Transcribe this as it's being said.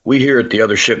We here at the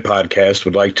Othership podcast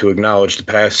would like to acknowledge the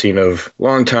passing of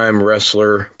longtime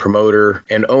wrestler, promoter,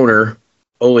 and owner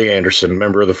Ole Anderson,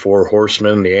 member of the Four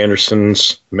Horsemen, the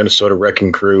Andersons, Minnesota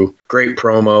Wrecking Crew. Great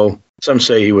promo. Some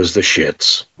say he was the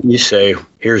shits. You say,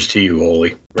 here's to you, Ole.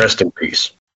 Rest in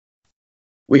peace.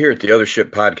 We here at the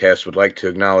Othership podcast would like to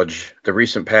acknowledge the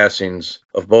recent passings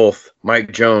of both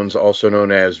Mike Jones, also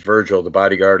known as Virgil, the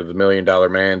bodyguard of the $1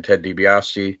 Million Man, Ted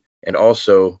DiBiase, and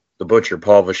also the Butcher,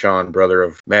 Paul Vachon, brother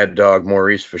of Mad Dog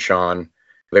Maurice Vachon.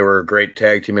 They were a great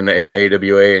tag team in the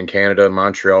AWA in Canada and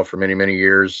Montreal for many, many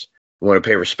years. We want to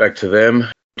pay respect to them.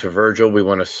 To Virgil, we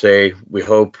want to say, we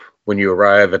hope when you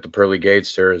arrive at the pearly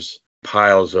gates, there's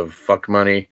piles of fuck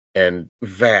money and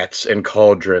vats and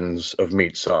cauldrons of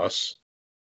meat sauce.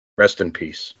 Rest in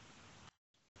peace.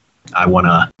 I want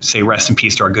to say rest in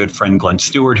peace to our good friend Glenn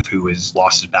Stewart, who has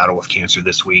lost his battle with cancer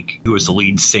this week, who was the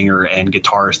lead singer and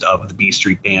guitarist of the B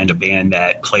Street Band, a band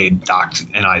that played Doc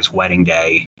and I's wedding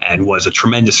day, and was a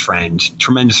tremendous friend,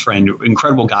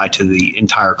 incredible guy to the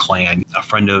entire clan, a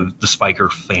friend of the Spiker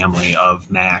family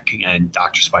of Mac and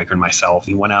Dr. Spiker and myself.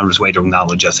 He went out of his way to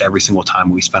acknowledge us every single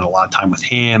time. We spent a lot of time with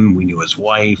him. We knew his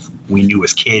wife. We knew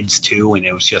his kids, too, and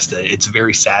it was just it's a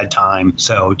very sad time.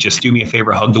 So just do me a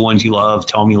favor, hug the ones you love,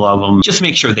 tell them you love them. Just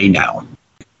make sure they know.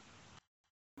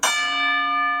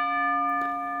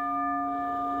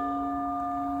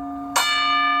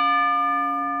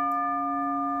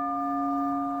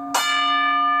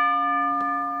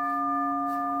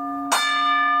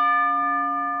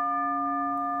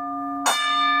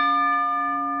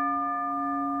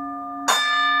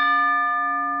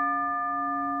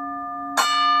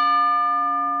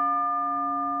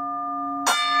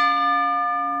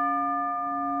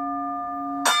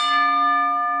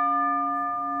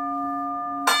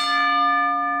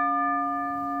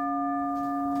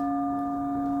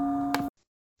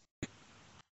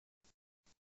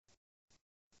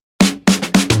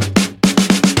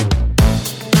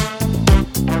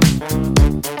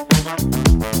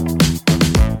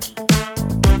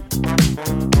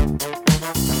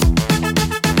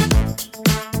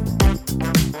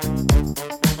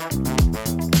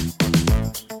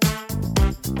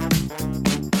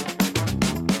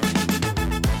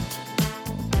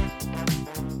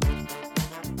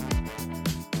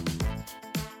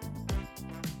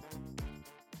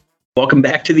 Welcome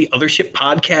back to the Othership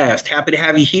podcast. Happy to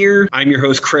have you here. I'm your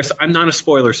host, Chris. I'm not a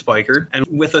spoiler spiker. And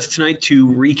with us tonight to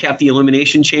recap the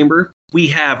Elimination Chamber, we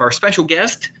have our special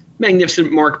guest,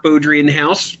 magnificent Mark Beaudry in the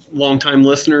house, longtime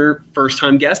listener,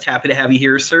 first-time guest. Happy to have you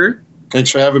here, sir. Thanks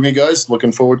for having me, guys.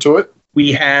 Looking forward to it.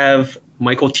 We have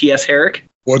Michael T.S. Herrick.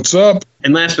 What's up?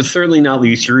 And last but certainly not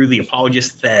least, Drew, the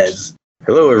apologist Fez.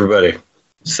 Hello, everybody.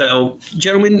 So,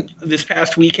 gentlemen, this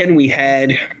past weekend we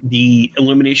had the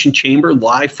Elimination Chamber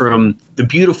live from the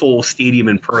beautiful stadium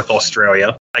in Perth,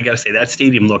 Australia. I got to say, that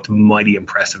stadium looked mighty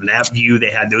impressive. And that view they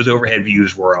had, those overhead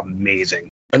views were amazing.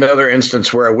 Another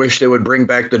instance where I wish they would bring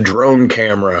back the drone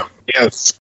camera.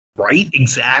 Yes. Right?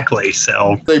 Exactly.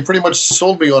 So they pretty much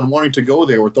sold me on wanting to go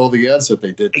there with all the ads that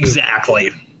they did. Exactly.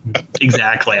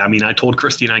 Exactly. I mean, I told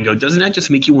Christy and I doesn't that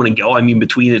just make you want to go? I mean,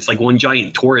 between it's like one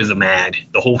giant tourism ad,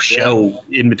 the whole show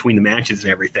in between the matches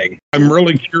and everything. I'm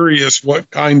really curious what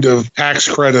kind of tax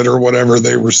credit or whatever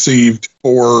they received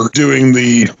for doing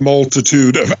the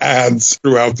multitude of ads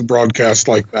throughout the broadcast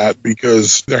like that,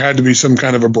 because there had to be some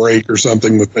kind of a break or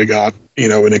something that they got,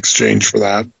 in exchange for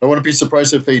that. I wouldn't be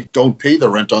surprised if they don't pay the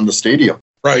rent on the stadium.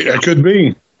 Right. That could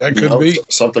be. That could be.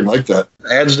 Something like that.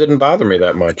 Ads didn't bother me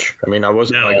that much. I mean, I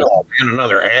wasn't oh, man,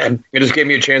 another ad. It just gave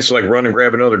me a chance to run and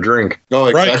grab another drink. No,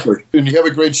 exactly. Right. When you have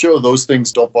a great show, those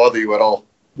things don't bother you at all.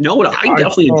 No, I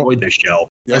definitely enjoyed this show.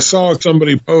 I saw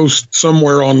somebody post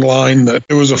somewhere online that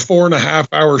it was a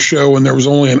 4.5-hour show and there was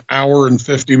only an hour and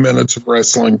 50 minutes of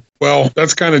wrestling. Well,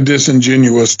 that's kind of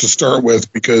disingenuous to start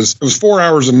with, because it was 4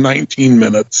 hours and 19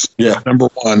 minutes. Yeah. Number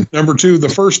one. Number two, the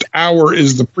first hour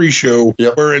is the pre-show,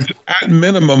 where it's at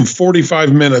minimum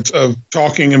 45 minutes of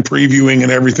talking and previewing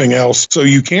and everything else. So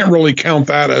you can't really count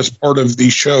that as part of the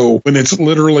show when it's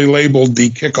literally labeled the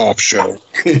kickoff show.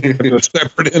 It's a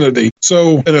separate entity.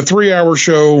 So in a 3-hour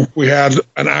show, we had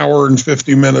an hour and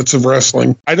 50 minutes of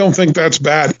wrestling. I don't think that's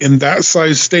bad in that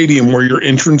size stadium where your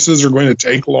entrances are going to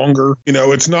take longer.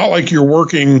 It's not like you're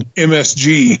working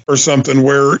MSG or something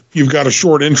where you've got a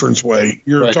short entranceway.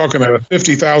 You're talking a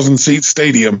 50,000 seat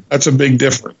stadium. That's a big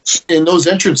difference. And those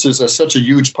entrances are such a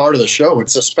huge part of the show.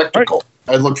 It's a spectacle. Right.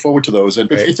 I look forward to those. And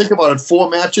if you think about it, 4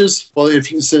 matches, well, if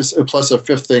he says plus a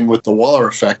fifth thing with the Waller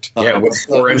effect, with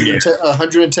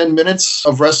 110 minutes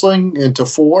of wrestling into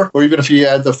 4, or even if you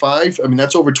add the 5, I mean,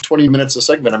 that's over 20 minutes a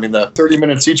segment. I mean, the 30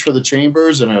 minutes each for the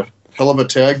chambers and a hell of a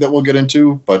tag that we'll get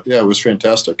into. But yeah, it was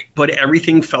fantastic. But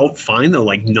everything felt fine, though.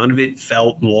 Like, none of it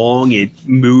felt long. It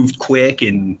moved quick.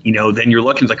 And, then you're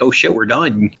looking, it's like, oh, shit, we're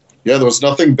done. Yeah, there was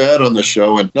nothing bad on the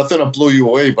show and nothing that blew you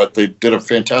away, but they did a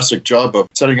fantastic job of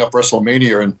setting up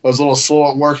WrestleMania. And I was a little slow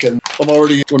at work, and I'm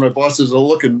already, when my bosses are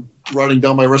looking, writing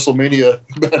down my WrestleMania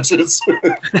matches.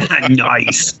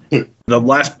 Nice. The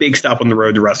last big stop on the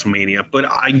road to WrestleMania. But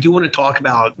I do want to talk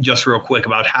about, just real quick,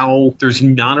 about how there's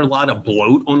not a lot of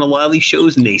bloat on a lot of these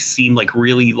shows, and they seem like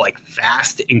really like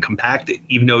fast and compact,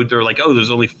 even though they're like, oh,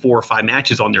 there's only 4 or 5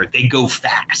 matches on there. They go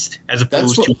fast, as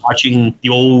opposed to watching the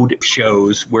old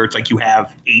shows where it's like you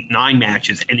have 8, 9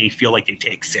 matches and they feel like they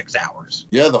take 6 hours.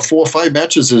 Yeah, the 4 or 5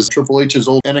 matches is Triple H's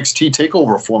old NXT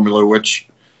TakeOver formula, which...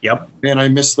 Yep. Man, I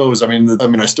miss those. I mean,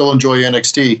 I still enjoy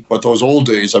NXT, but those old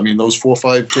days, those 4 or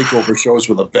 5 takeover shows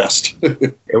were the best.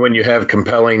 And when you have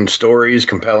compelling stories,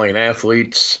 compelling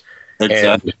athletes,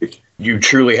 exactly. And you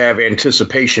truly have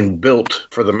anticipation built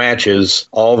for the matches,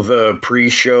 all the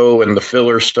pre-show and the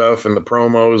filler stuff and the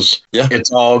promos,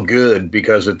 it's all good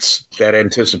because it's that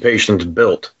anticipation's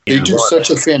built. They do such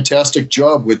a fantastic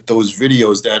job with those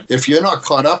videos that if you're not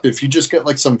caught up, if you just get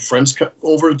like some friends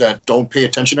over that don't pay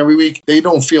attention every week, they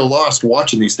don't feel lost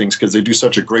watching these things because they do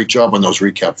such a great job on those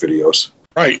recap videos.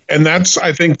 Right. And that's,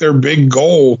 I think, their big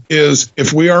goal is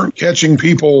if we aren't catching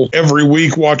people every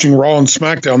week watching Raw and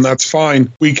SmackDown, that's fine.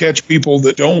 We catch people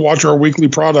that don't watch our weekly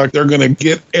product. They're going to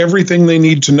get everything they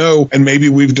need to know. And maybe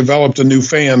we've developed a new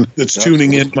fan that's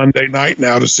tuning in Monday night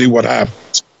now to see what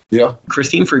happens. Yeah.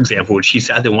 Christine, for example, when she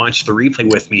sat and watched the replay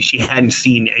with me, she hadn't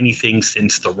seen anything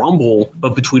since the Rumble.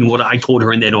 But between what I told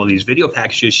her and then all these video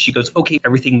packages, she goes, okay,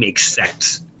 everything makes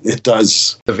sense. It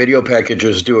does. The video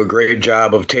packages do a great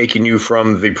job of taking you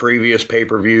from the previous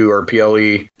pay-per-view or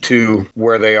PLE to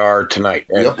where they are tonight.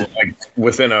 Yep. And like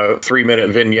within a 3-minute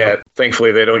vignette.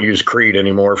 Thankfully, they don't use Creed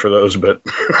anymore for those, but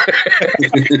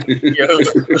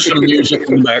there's some music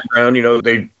in the background.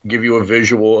 They give you a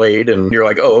visual aid, and you're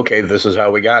like, oh, okay, this is how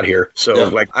we got here. So,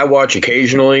 like, I watch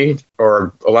occasionally,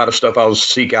 or a lot of stuff I'll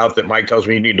seek out that Mike tells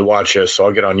me you need to watch this. So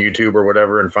I'll get on YouTube or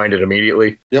whatever and find it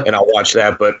immediately, and I'll watch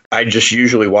that. But I just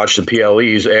usually watch the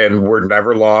PLEs, and we're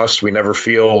never lost. We never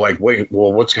feel like, wait,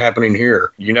 well, what's happening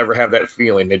here? You never have that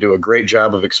feeling. They do a great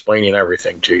job of explaining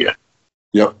everything to you.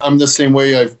 Yep. I'm the same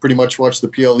way. I've pretty much watched the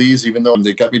PLEs, even though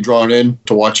they got me drawn in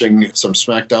to watching some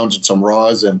SmackDowns and some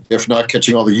Raws, and if not,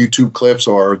 catching all the YouTube clips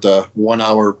or the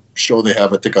 1-hour show they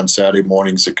have, I think, on Saturday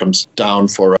mornings. It comes down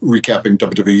for recapping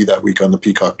WWE that week on the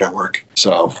Peacock Network.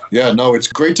 So, it's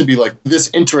great to be like this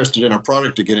interested in a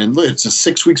product again. And it's just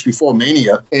 6 weeks before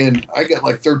Mania, and I got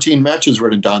like 13 matches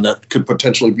written down that could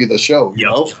potentially be the show. You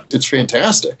know, it's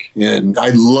fantastic. And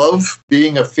I love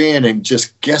being a fan and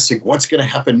just guessing what's going to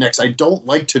happen next. I don't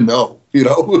like to know.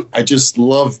 I just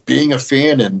love being a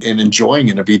fan and enjoying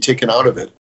it and be taken out of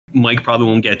it. Mike probably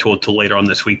won't get to it till later on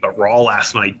this week, but Raw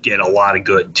last night did a lot of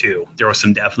good, too. There was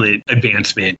some definite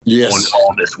advancement on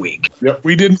Raw this week. Yep.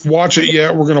 We didn't watch it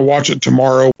yet. We're going to watch it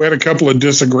tomorrow. We had a couple of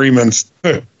disagreements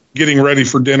getting ready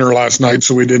for dinner last night,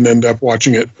 so we didn't end up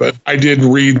watching it. But I did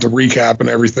read the recap and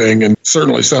everything, and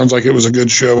certainly sounds like it was a good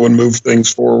show and moved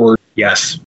things forward.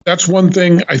 Yes. That's one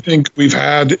thing I think we've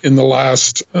had in the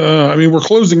last, we're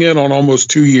closing in on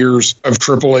almost 2 years of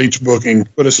Triple H booking,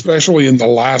 but especially in the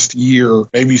last year,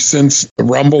 maybe since the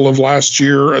Rumble of last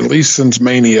year, at least since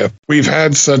Mania, we've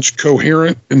had such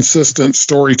coherent, consistent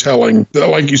storytelling that,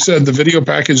 like you said, the video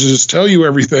packages tell you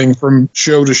everything from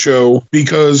show to show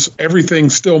because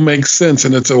everything still makes sense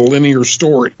and it's a linear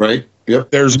story. Right.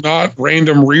 Yep. There's not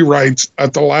random rewrites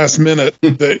at the last minute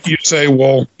that you say,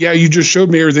 well, yeah, you just showed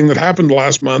me everything that happened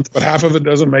last month, but half of it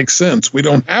doesn't make sense. We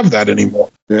don't have that anymore.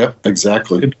 Yeah,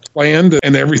 exactly. It's planned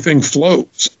and everything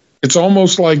flows. It's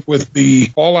almost like with the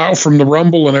fallout from the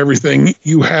Rumble and everything,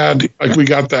 you had, like we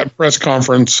got that press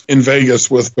conference in Vegas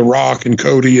with The Rock and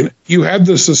Cody, and you had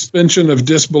the suspension of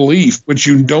disbelief, which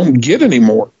you don't get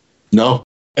anymore. No.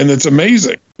 And it's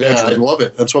amazing. Yeah, I love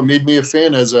it. That's what made me a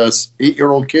fan as a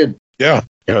 8-year-old kid. Yeah.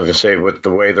 They say with the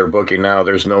way they're booking now,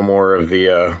 there's no more of the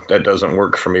that doesn't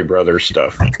work for me, brother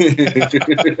stuff.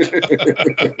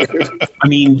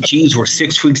 Geez, we're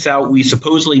 6 weeks out. We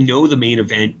supposedly know the main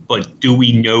event, but do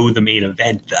we know the main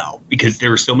event, though? Because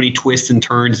there are so many twists and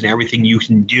turns and everything you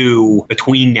can do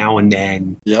between now and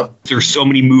then. Yep. There's so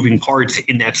many moving parts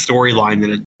in that storyline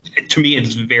that to me,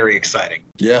 it's very exciting.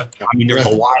 Yeah. There's a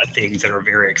lot of things that are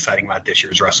very exciting about this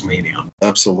year's WrestleMania.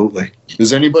 Absolutely.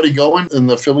 Is anybody going in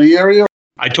the Philly area?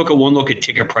 I took a one look at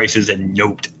ticket prices and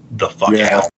noped the fuck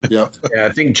out. Yeah. Yeah,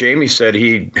 I think Jamie said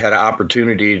he had an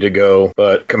opportunity to go,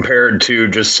 but compared to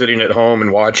just sitting at home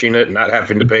and watching it and not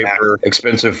having to pay for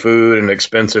expensive food and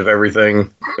expensive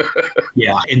everything.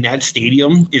 Yeah, and that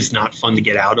stadium is not fun to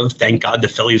get out of. Thank God the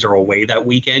Phillies are away that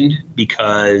weekend,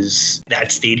 because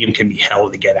that stadium can be hell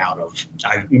to get out of.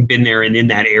 I've been there and in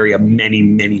that area many,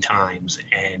 many times,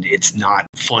 and it's not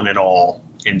fun at all.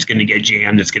 And it's going to get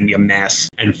jammed. It's going to be a mess.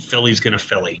 And Philly's going to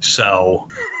Philly. So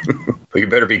But you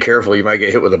better be careful. You might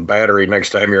get hit with a battery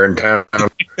next time you're in town.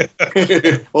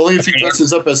 Only if he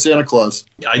dresses up as Santa Claus.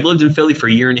 I lived in Philly for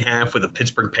a year and a half with a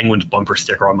Pittsburgh Penguins bumper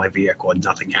sticker on my vehicle, and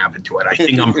nothing happened to it. I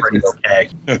think I'm pretty okay.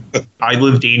 I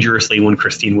lived dangerously when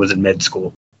Christine was in med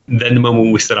school. Then the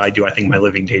moment we said I do, I think my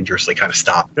living dangerously kind of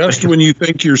stopped. Just when you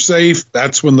think you're safe,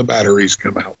 that's when the batteries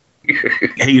come out.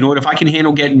 Hey, you know what? If I can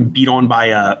handle getting beat on by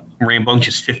a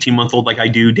rambunctious 15-month-old like I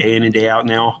do day in and day out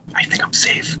now, I think I'm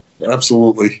safe.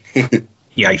 Absolutely.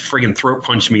 Yeah, he friggin' throat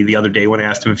punched me the other day when I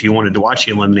asked him if he wanted to watch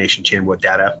the Elimination Chamber with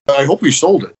Data. I hope you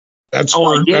sold it. That's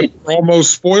I did. that's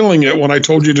almost spoiling it when I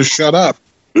told you to shut up.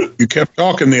 You kept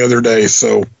talking the other day,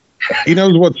 so he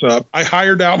knows what's up. I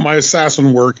hired out my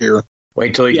assassin work here.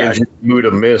 Wait till he gives you food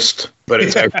a mist, but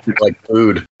it's actually like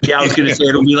food. Yeah, I was going to say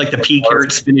it'll be like the pea,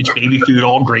 carrot, spinach, baby food,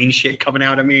 all green shit coming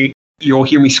out of me. You'll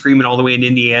hear me screaming all the way in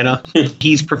Indiana.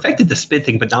 He's perfected the spit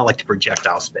thing, but not like the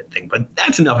projectile spit thing. But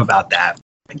that's enough about that.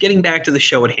 Getting back to the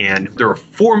show at hand, there were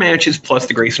 4 matches plus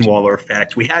the Grayson Waller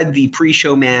effect. We had the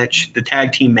pre-show match, the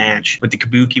tag team match with the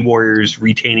Kabuki Warriors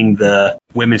retaining the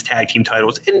women's tag team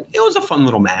titles, and it was a fun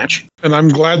little match. And I'm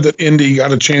glad that Indy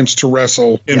got a chance to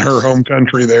wrestle in her home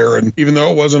country there. And even though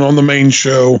it wasn't on the main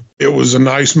show, it was a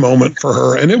nice moment for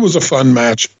her, and it was a fun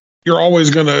match. You're always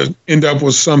going to end up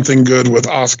with something good with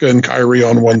Asuka and Kairi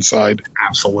on one side.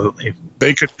 Absolutely.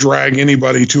 They could drag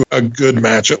anybody to a good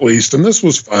match at least, and this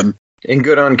was fun. And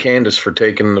good on Candace for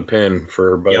taking the pin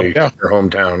for her buddy, her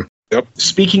hometown. Yep.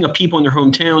 Speaking of people in their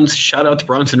hometowns, shout out to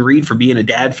Bronson Reed for being a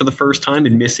dad for the first time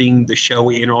and missing the show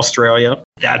in Australia.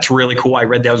 That's really cool. I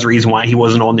read that was the reason why he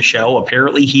wasn't on the show.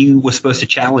 Apparently, he was supposed to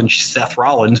challenge Seth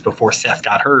Rollins before Seth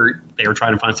got hurt. They were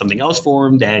trying to find something else for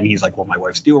him. Then he's like, well, my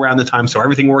wife's due around the time. So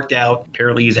everything worked out.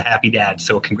 Apparently, he's a happy dad.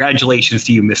 So congratulations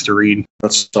to you, Mr. Reed.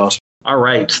 That's awesome. All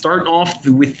right, starting off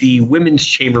with the women's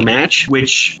chamber match,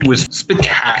 which was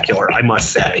spectacular, I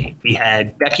must say. We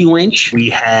had Becky Lynch, we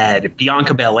had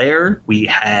Bianca Belair, we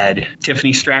had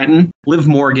Tiffany Stratton, Liv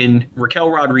Morgan,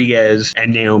 Raquel Rodriguez,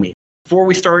 and Naomi. Before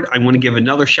we start, I want to give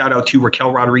another shout out to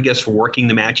Raquel Rodriguez for working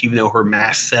the match, even though her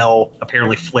mast cell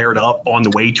apparently flared up on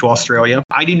the way to Australia.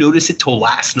 I didn't notice it till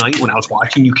last night when I was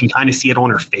watching. You can kind of see it on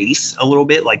her face a little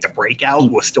bit, like the breakout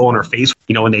was still on her face.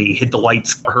 You know, when they hit the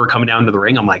lights, her coming down to the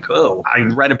ring, I'm like, oh, I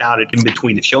read about it in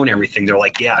between the show and everything. They're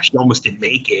like, yeah, she almost didn't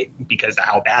make it because of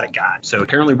how bad it got. So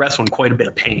apparently wrestling quite a bit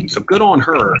of pain. So good on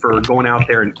her for going out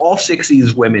there. And all 6 of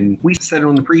these women, we said it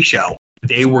on the pre-show,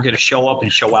 they were going to show up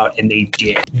and show out, and they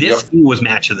did. This was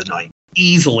match of the night.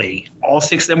 Easily. All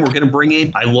 6 of them were going to bring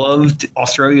it. I loved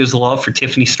Australia's love for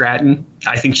Tiffany Stratton.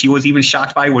 I think she was even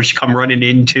shocked by it when she come running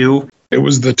in, too. It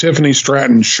was the Tiffany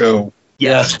Stratton show.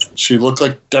 Yes. She looked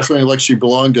definitely like she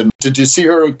belonged. And did you see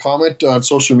her comment on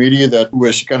social media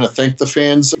where she kind of thanked the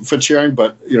fans for cheering,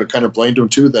 but, kind of blamed them,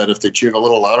 too, that if they cheered a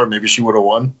little louder, maybe she would have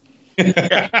won?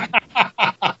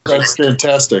 That's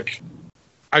fantastic.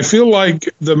 I feel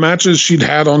like the matches she'd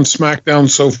had on SmackDown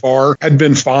so far had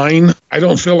been fine. I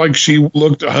don't feel like she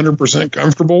looked 100%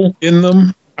 comfortable in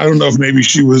them. I don't know if maybe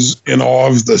she was in awe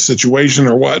of the situation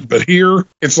or what, but here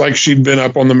it's like she'd been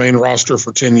up on the main roster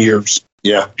for 10 years.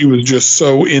 Yeah. She was just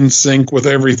so in sync with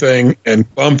everything and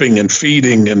bumping and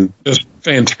feeding and just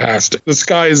fantastic. The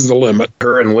sky is the limit.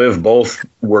 Her and Liv both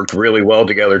worked really well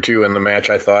together, too, in the match,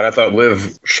 I thought. I thought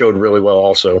Liv showed really well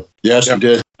also. Yes, she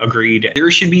did. Agreed.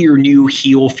 There should be your new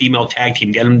heel female tag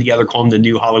team. Get them together, call them the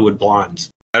new Hollywood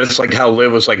Blondes. I just liked how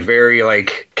Liv was very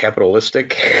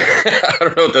capitalistic. I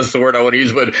don't know if that's the word I want to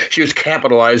use, but she was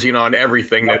capitalizing on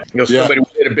everything that somebody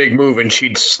did a big move and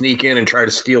she'd sneak in and try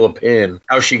to steal a pin.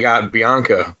 How she got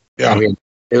Bianca. Yeah. I mean,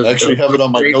 I actually have it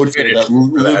on my notes that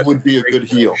Liv would be a good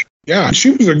heel. Yeah, she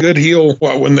was a good heel.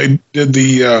 When they did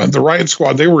the Riot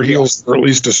Squad, they were heels for at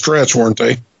least a stretch, weren't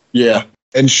they? Yeah.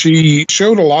 And she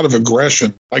showed a lot of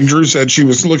aggression. Like Drew said, she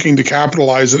was looking to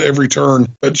capitalize at every turn,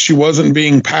 but she wasn't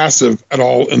being passive at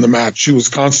all in the match. She was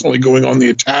constantly going on the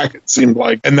attack, it seemed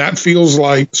like. And that feels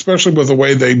like, especially with the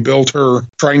way they built her,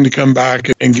 trying to come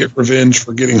back and get revenge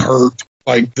for getting hurt.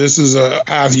 Like, this is a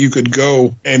path you could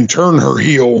go and turn her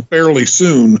heel fairly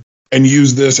soon. and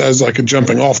use this as like a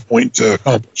jumping off point to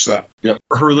accomplish that. Yep.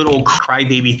 Her little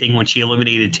crybaby thing when she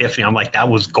eliminated Tiffany, I'm like, that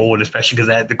was gold, especially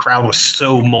because the crowd was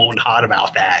so molten hot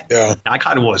about that. Yeah. I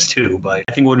kind of was too, but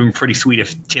I think it would have been pretty sweet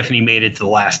if Tiffany made it to the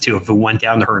last two. If it went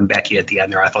down to her and Becky at the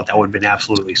end there, I thought that would have been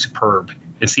absolutely superb.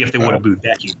 And see if they would have booed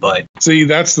Becky, but... See,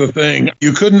 that's the thing.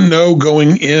 You couldn't know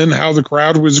going in how the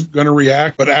crowd was going to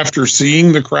react, but after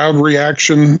seeing the crowd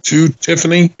reaction to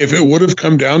Tiffany, if it would have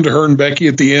come down to her and Becky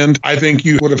at the end, I think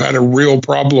you would have had a real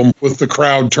problem with the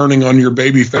crowd turning on your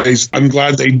babyface. I'm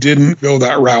glad they didn't go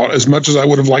that route. As much as I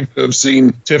would have liked to have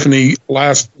seen Tiffany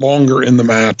last longer in the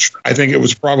match, I think it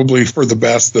was probably for the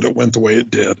best that it went the way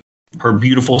it did. Her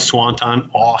beautiful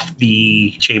swanton off the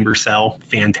chamber cell,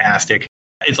 fantastic.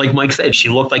 It's like Mike said, she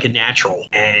looked like a natural,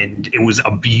 and it was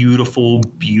a beautiful,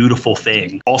 beautiful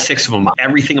thing. All six of them,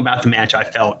 everything about the match I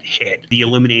felt hit. The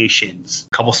eliminations,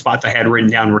 a couple spots I had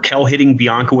written down. Raquel hitting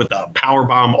Bianca with a power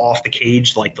bomb off the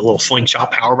cage, like the little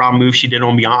slingshot power bomb move she did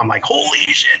on Bianca. I'm like, holy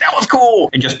shit, that was cool.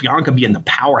 And just Bianca being the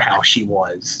powerhouse she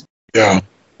was. Yeah.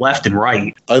 Left and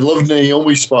right. I love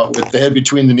Naomi's spot with the head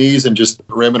between the knees and just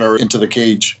ramming her into the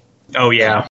cage. Oh,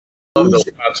 yeah.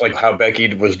 It's like how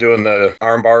Becky was doing the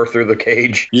armbar through the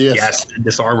cage. Yes,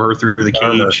 disarm her through the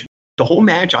cage. The whole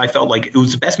match, I felt like it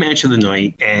was the best match of the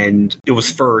night, and it was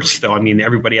first. So, I mean,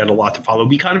 everybody had a lot to follow.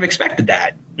 We kind of expected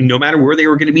that. No matter where they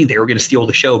were going to be, they were going to steal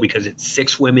the show because it's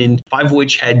 6 women, 5 of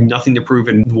which had nothing to prove,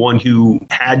 and one who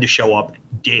had to show up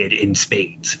did in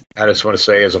spades. I just want to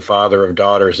say, as a father of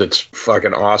daughters, it's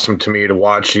fucking awesome to me to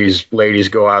watch these ladies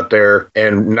go out there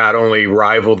and not only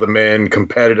rival the men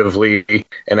competitively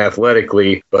and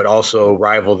athletically, but also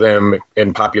rival them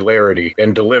in popularity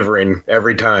and delivering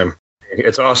every time.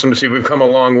 It's awesome to see we've come a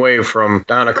long way from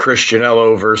Donna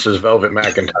Christianello versus Velvet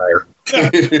McIntyre.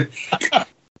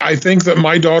 I think that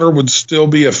my daughter would still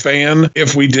be a fan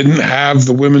if we didn't have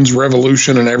the women's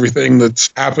revolution and everything that's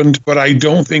happened, but I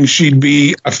don't think she'd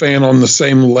be a fan on the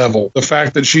same level. The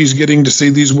fact that she's getting to see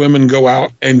these women go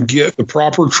out and get the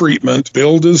proper treatment,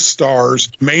 build as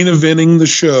stars, main eventing the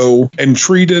show, and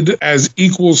treated as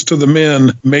equals to the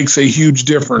men makes a huge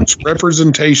difference.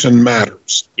 Representation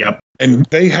matters. Yep. And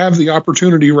they have the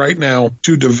opportunity right now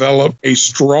to develop a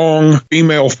strong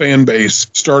female fan base,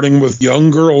 starting with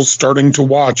young girls starting to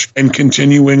watch and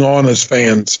continuing on as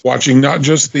fans, watching not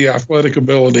just the athletic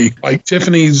ability, like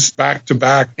Tiffany's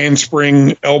back-to-back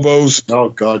handspring elbows. Oh,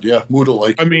 God, yeah.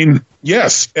 Muda-like. I mean,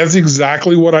 yes, that's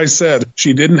exactly what I said.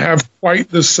 She didn't have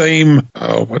quite the same,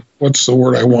 what's the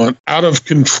word I want? Out of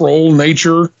control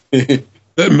nature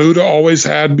that Muda always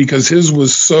had, because his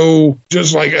was so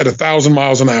just like at 1,000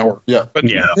 miles an hour. Yeah. But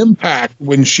the impact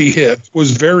when she hit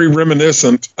was very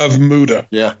reminiscent of Muda.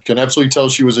 Yeah. Can absolutely tell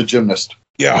she was a gymnast.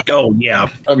 Yeah. Oh,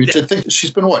 yeah. I mean, to think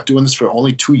she's been, doing this for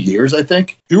only 2 years, I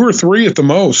think? 2 or 3 at the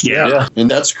most. Yeah. And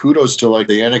that's kudos to like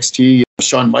the NXT,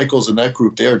 Shawn Michaels and that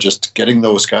group there, just getting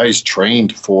those guys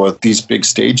trained for these big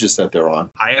stages that they're on.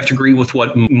 I have to agree with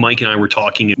what Mike and I were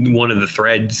talking in one of the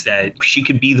threads, that she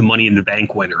could be the Money in the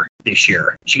Bank winner this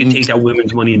year. She can take that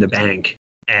women's Money in the Bank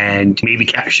and maybe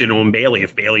cash in on Bayley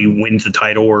if Bayley wins the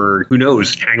title, or who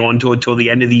knows, hang on to it till the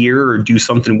end of the year or do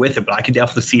something with it. But I could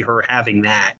definitely see her having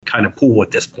that kind of pool at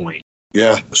this point.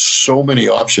 Yeah, so many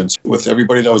options with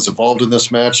everybody that was involved in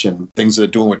this match and things they're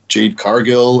doing with Jade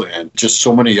Cargill and just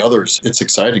so many others. It's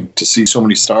exciting to see so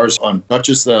many stars on not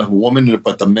just the women,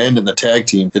 but the men and the tag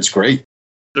team. It's great.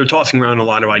 They're tossing around a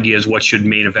lot of ideas. What should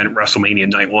main event WrestleMania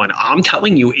Night 1? I'm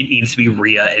telling you, it needs to be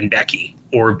Rhea and Becky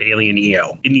or Bayley and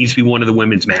Io. It needs to be one of the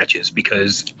women's matches,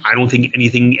 because I don't think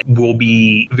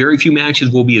very few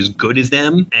matches will be as good as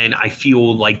them. And I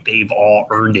feel like they've all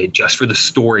earned it just for the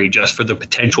story, just for the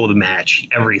potential of the match,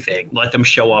 everything. Let them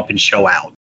show up and show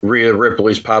out. Rhea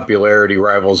Ripley's popularity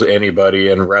rivals anybody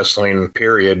in wrestling,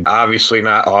 period. Obviously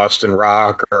not Austin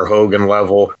Rock or Hogan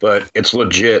level, but it's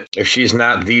legit. If she's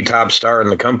not the top star in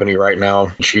the company right now,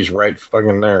 she's right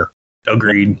fucking there.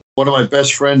 Agreed. One of my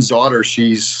best friend's daughter,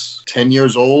 she's 10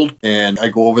 years old, and I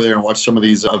go over there and watch some of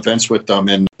these events with them,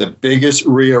 and the biggest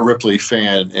Rhea Ripley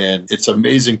fan, and it's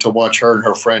amazing to watch her and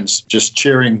her friends just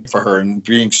cheering for her and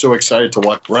being so excited to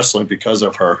watch wrestling because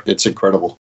of her. It's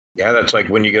incredible. Yeah, that's like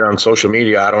when you get on social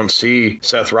media, I don't see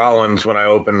Seth Rollins when I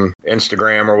open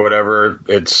Instagram or whatever.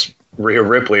 It's Rhea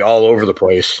Ripley all over the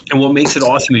place. And what makes it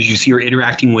awesome is you see her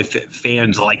interacting with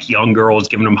fans like young girls,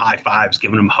 giving them high fives,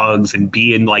 giving them hugs, and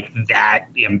being like that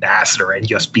ambassador and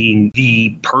just being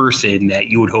the person that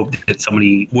you would hope that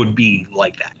somebody would be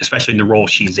like that, especially in the role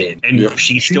she's in. And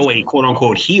she's still a quote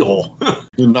unquote heel.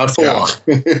 Not for long.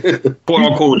 Quote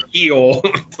unquote heel,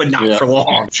 but not for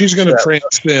long. She's going to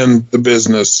transcend the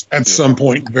business at some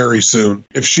point very soon.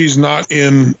 If she's not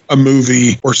in a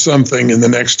movie or something in the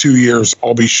next 2 years,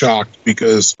 I'll be shocked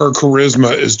because her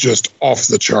charisma is just off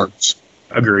the charts.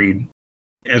 Agreed.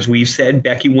 As we've said,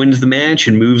 Becky wins the match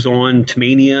and moves on to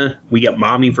Mania. We got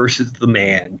Mommy versus the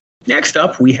Man. Next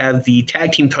up, we have the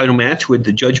tag team title match with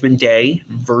the Judgment Day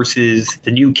versus the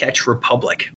New Catch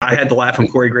Republic. I had to laugh when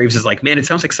Corey Graves is like, man, it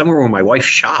sounds like somewhere where my wife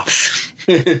shops.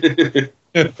 I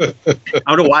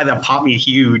don't know why that popped me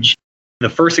huge. The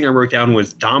first thing I wrote down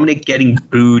was Dominic getting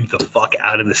booed the fuck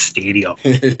out of the stadium.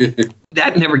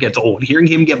 That never gets old. Hearing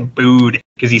him get booed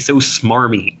because he's so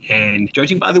smarmy. And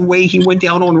judging by the way he went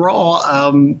down on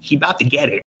Raw, he about to get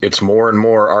it. It's more and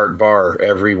more Art Barr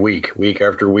every week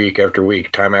after week after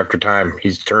week, time after time.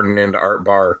 He's turning into Art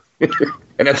Barr.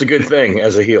 And that's a good thing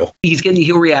as a heel. He's getting the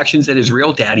heel reactions that his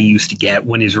real daddy used to get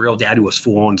when his real daddy was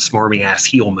full-on smarmy-ass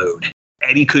heel mode.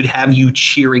 Eddie could have you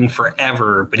cheering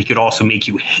forever, but he could also make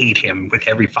you hate him with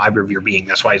every fiber of your being.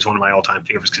 That's why he's one of my all-time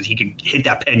favorites, because he can hit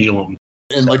that pendulum.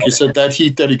 And like you said, that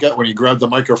heat that he got when he grabbed the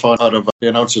microphone out of the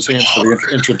announcer's hands for the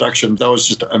introduction, that was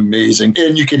just amazing.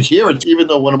 And you can hear it, even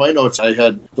though one of my notes I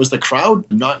had, was the crowd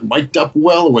not mic'd up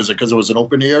well, or was it because it was an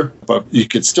open air? But you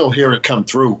could still hear it come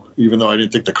through, even though I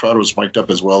didn't think the crowd was mic'd up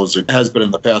as well as it has been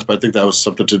in the past. But I think that was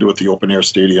something to do with the open air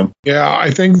stadium. Yeah,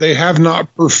 I think they have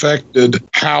not perfected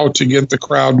how to get the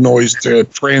crowd noise to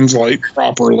translate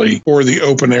properly for the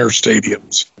open air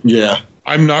stadiums. Yeah.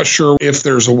 I'm not sure if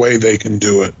there's a way they can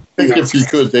do it. I think if you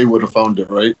could, they would have found it,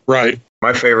 right? Right.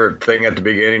 My favorite thing at the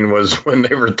beginning was when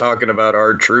they were talking about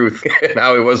R-Truth and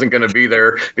how he wasn't going to be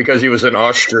there because he was in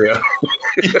Austria.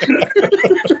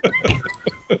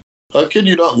 How can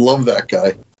you not love that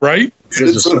guy? Right?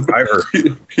 He's a survivor.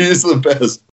 He is the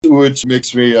best. Which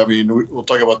makes me, I mean, we'll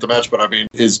talk about the match, but I mean,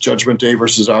 is Judgment Day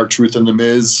versus R-Truth and The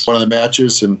Miz one of the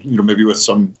matches? And, you know, maybe with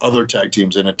some other tag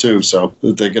teams in it too. So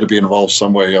they're going to be involved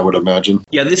some way, I would imagine.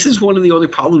 Yeah, this is one of the other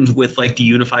problems with like the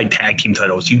unified tag team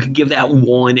titles. You could give that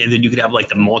one, and then you could have like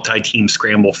the multi-team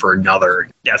scramble for another.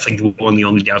 That's like the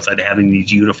only downside to having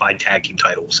these unified tag team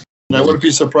titles. And I wouldn't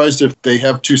be surprised if they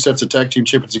have two sets of tag team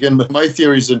champions again. But my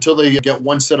theory is until they get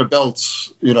one set of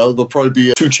belts, you know, there'll probably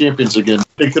be two champions again.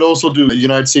 They could also do the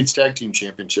United States Tag Team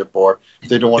Championship, or if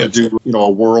they don't want to do, you know, a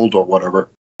world or whatever.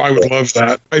 I would love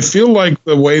that. I feel like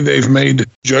the way they've made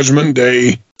Judgment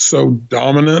Day so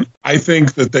dominant, I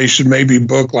think that they should maybe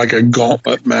book like a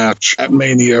gauntlet match at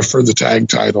Mania for the tag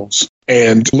titles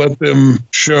and let them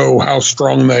show how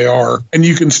strong they are. And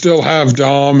you can still have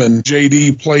Dom and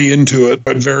JD play into it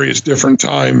at various different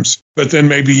times. But then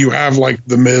maybe you have like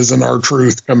The Miz and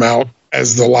R-Truth come out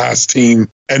as the last team,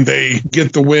 and they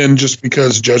get the win just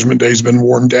because Judgment Day's been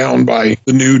worn down by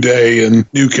the New Day and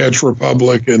New Catch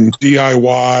Republic and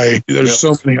DIY. There's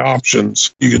so many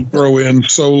options. You can throw in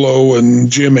Solo and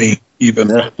Jimmy even.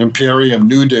 Yeah. Imperium,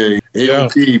 New Day,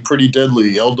 AOP, Pretty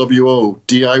Deadly, LWO,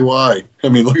 DIY. I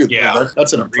mean, look at that.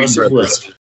 That's an impressive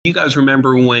list. You guys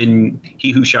remember when He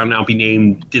Who Shall Not Be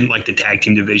Named didn't like the tag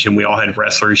team division? We all had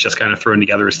wrestlers just kind of thrown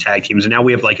together as tag teams, and now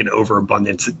we have like an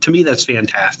overabundance. To me, that's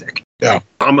fantastic. Yeah.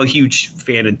 I'm a huge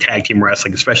fan of tag team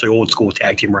wrestling, especially old school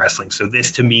tag team wrestling. So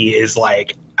this to me is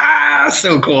like,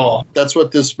 so cool. That's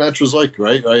what this match was like,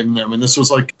 right? I mean, this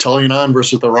was like Tully and On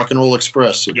versus the Rock and Roll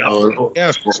Express.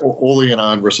 Yes. Ole and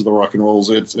On versus the Rock and Rolls.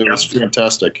 It was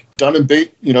fantastic. Dunn and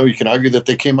Bate, you know, you can argue that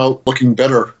they came out looking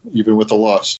better even with the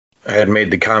loss. I had made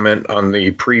the comment on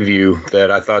the preview that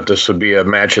I thought this would be a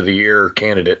match of the year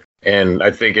candidate. And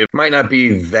I think it might not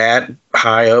be that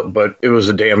high up, but it was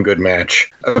a damn good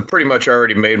match. I've pretty much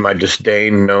already made my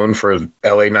disdain known for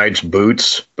LA Knight's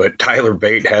boots, but Tyler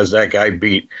Bate has that guy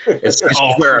beat. It's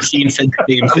where I've seen since I'm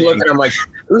looking, I'm like,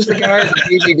 who's the guy with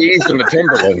the DVDs and the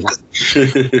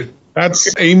Timberlands?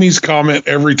 That's Amy's comment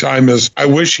every time is, I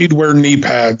wish he'd wear knee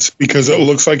pads because it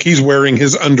looks like he's wearing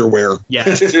his underwear.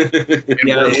 Yes.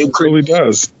 It really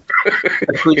does.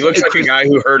 He looks like a guy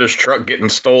who heard his truck getting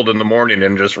stolen in the morning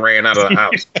and just ran out of the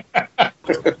house.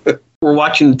 We're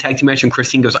watching the tag team match and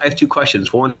Christine goes, I have two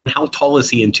questions. One, how tall is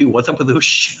he? And two, what's up with those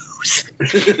shoes?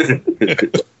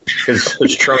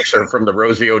 His trunks are from the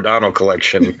Rosie O'Donnell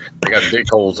collection. They got big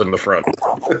holes in the front.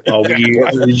 Oh,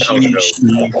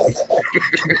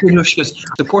 she goes,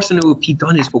 of course I know who Pete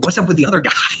Dunne is, but what's up with the other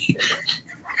guy?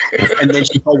 And then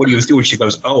she saw what he was doing. She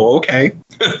goes, oh, okay.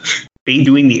 Bate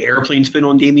doing the airplane spin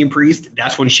on Damian Priest,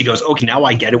 that's when she goes, okay, now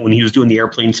I get it, when he was doing the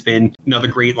airplane spin. Another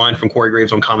great line from Corey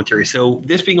Graves on commentary. So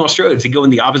this being Australia, does it go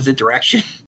in the opposite direction?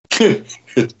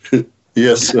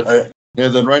 Yes.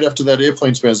 And then right after that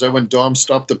airplane spin, is that when Dom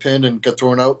stopped the pin and got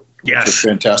thrown out? Yes. It's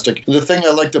fantastic. The thing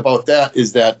I liked about that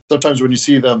is that sometimes when you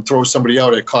see them throw somebody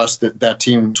out, it costs that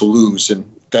team to lose.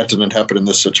 And that didn't happen in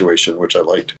this situation, which I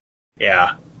liked.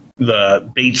 Yeah. The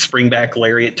Bate springback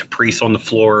lariat to Priest on the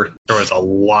floor. There was a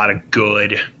lot of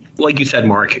good, like you said,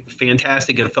 Mark,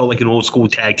 fantastic. It felt like an old school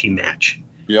tag team match.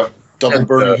 Yep. Double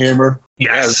burning hammer.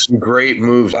 Yes. Some great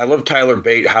moves. I love Tyler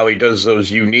Bate, how he does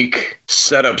those unique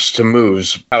setups to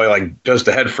moves. How he like does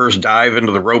the head first dive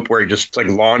into the rope where he just like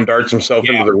lawn darts himself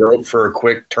into the rope for a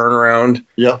quick turnaround.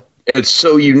 Yep. It's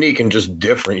so unique and just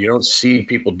different. You don't see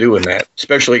people doing that,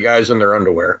 especially guys in their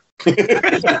underwear.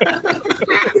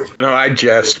 No, I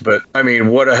jest, but I mean,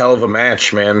 what a hell of a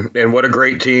match, man. And what a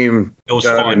great team It was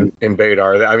fun. in Bate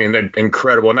are. I mean, they're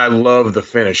incredible. And I love the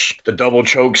finish. The double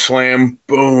choke slam,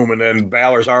 boom, and then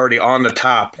Balor's already on the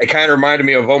top. It kind of reminded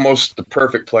me of almost the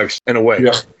perfect plex in a way.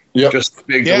 Yeah. Yep. Just the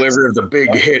big delivery of the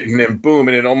big hit, and then boom,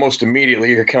 and then almost immediately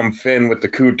here come Finn with the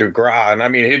coup de grace. And I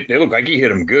mean, it looked like he hit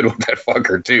him good with that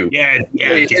fucker, too. Yeah.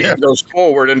 He goes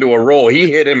forward into a roll. He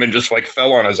hit him and just like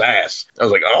fell on his ass. I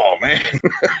was like, oh, man.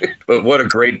 But what a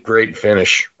great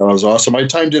finish. That was awesome. I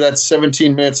timed it at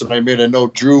 17 minutes, and I made a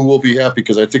note. Drew will be happy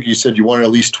because I think you said you wanted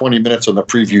at least 20 minutes on the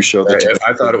preview show.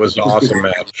 I thought it was an awesome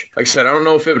match. Like I said, I don't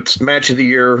know if it's match of the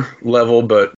year level,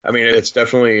 but I mean, it's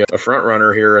definitely a front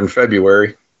runner here in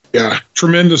February. Yeah,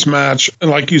 tremendous match.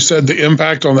 And like you said, the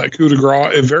impact on that coup de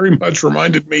grace, it very much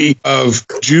reminded me of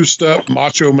juiced up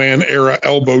Macho Man era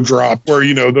elbow drop where,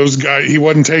 you know, those guys, he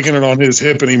wasn't taking it on his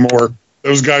hip anymore.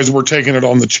 Those guys were taking it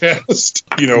on the chest,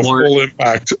 you know, full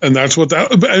impact. And that's what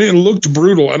that, and it looked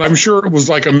brutal. And I'm sure it was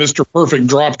like a Mr. Perfect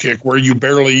drop kick where you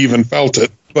barely even felt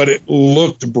it, but it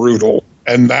looked brutal.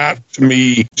 And that, to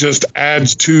me, just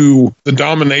adds to the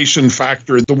domination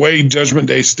factor, the way Judgment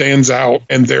Day stands out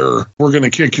and we're going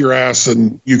to kick your ass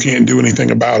and you can't do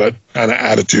anything about it kind of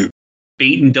attitude.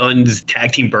 Bate and Dunn's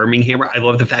tag team Birmingham. I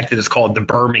love the fact that it's called the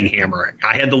Birmingham.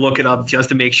 I had to look it up just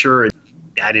to make sure.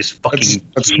 That is fucking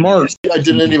that's smart. I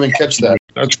didn't even catch that.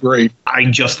 That's great. I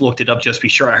just looked it up just to be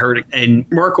sure I heard it. And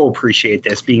Mark will appreciate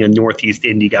this, being a Northeast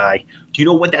indie guy. Do you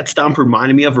know what that stomp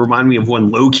reminded me of? It reminded me of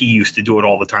when Low-Key used to do it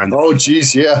all the time. Oh,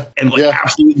 geez, yeah. And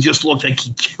absolutely just looked like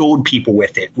he killed people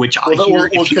with it, which I hear.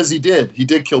 Well, because he did. He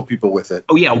did kill people with it.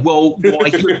 Oh, yeah. Well,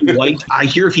 I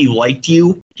hear if he liked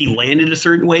you, he landed a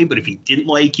certain way, but if he didn't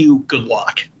like you, good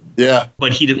luck. Yeah.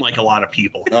 But he didn't like a lot of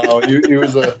people. No, he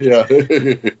was yeah.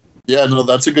 Yeah, no,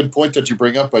 that's a good point that you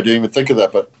bring up. I didn't even think of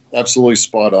that, but absolutely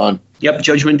spot on. Yep,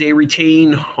 Judgment Day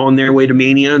retain on their way to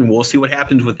Mania, and we'll see what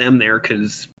happens with them there,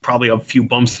 because probably a few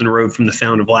bumps in the road from the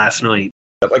sound of last night.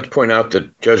 I'd like to point out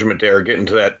that Judgment Day are getting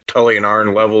to that Tully and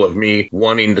Arn level of me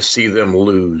wanting to see them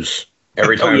lose.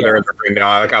 Every time they're in the ring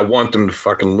now, like I want them to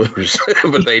fucking lose,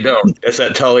 but they don't. It's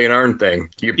that Tully and Arn thing.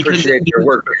 You appreciate their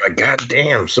work, but you're like, God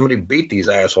damn, somebody beat these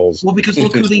assholes. Well, because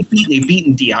look who they beat. They've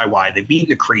beaten DIY. They've beaten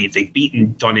the Creeds. They've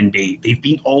beaten Dunn and Bate. They've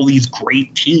beat all these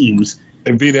great teams.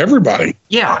 They beat everybody.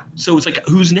 Yeah. So it's like,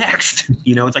 who's next?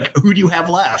 You know, it's like, who do you have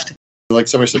left? Like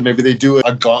somebody said, maybe they do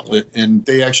a gauntlet and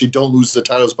they actually don't lose the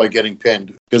titles by getting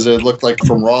pinned. Because it looked like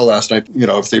from Raw last night, you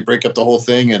know, if they break up the whole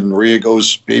thing and Rhea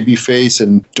goes babyface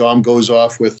and Dom goes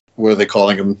off with, what are they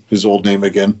calling him, his old name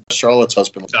again? Charlotte's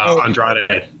husband.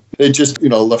 Andrade. They just, you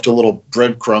know, left a little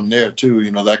breadcrumb there too.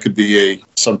 You know, that could be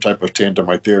some type of tandem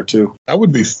right there too. That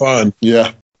would be fun.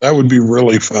 Yeah. That would be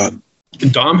really fun.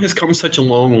 Dom has come such a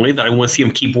long way that I want to see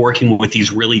him keep working with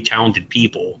these really talented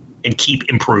people and keep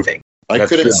improving. I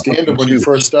couldn't stand him when he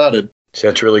first started. So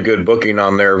that's really good booking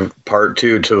on their part,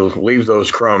 too, to leave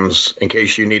those crumbs in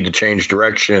case you need to change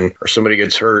direction or somebody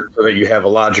gets hurt so that you have a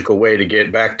logical way to get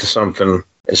back to something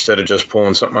instead of just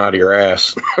pulling something out of your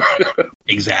ass.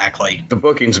 Exactly. The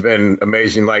booking's been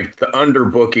amazing. Like the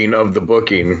underbooking of the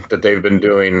booking that they've been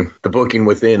doing, the booking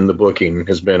within the booking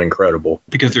has been incredible.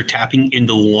 Because they're tapping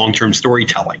into long-term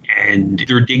storytelling and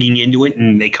they're digging into it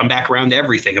and they come back around to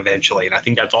everything eventually. And I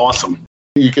think that's awesome.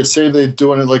 You could say they're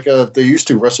doing it like they used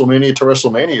to, WrestleMania to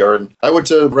WrestleMania. And I went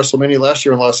to WrestleMania last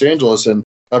year in Los Angeles, and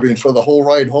I mean, for the whole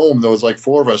ride home, there was like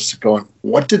four of us going,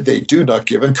 what did they do not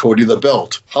giving Cody the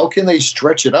belt? How can they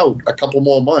stretch it out a couple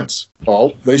more months?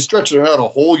 Well, they stretched it out a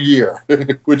whole year,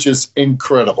 which is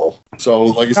incredible. So,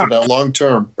 like I said, that long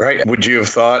term. Right. Would you have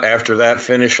thought after that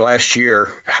finish last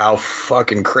year how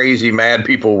fucking crazy mad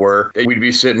people were? We'd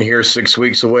be sitting here 6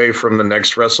 weeks away from the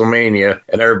next WrestleMania,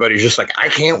 and everybody's just like, I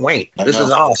can't wait. This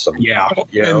is awesome. Yeah.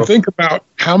 And think about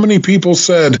how many people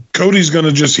said Cody's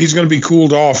he's going to be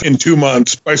cooled off in 2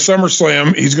 months. By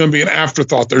SummerSlam, he's going to be an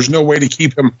afterthought. There's no way to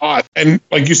keep him hot. And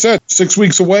like you said, 6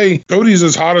 weeks away, Cody's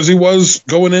as hot as he was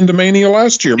going into Mania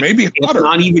last year, maybe hotter. If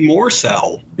not even more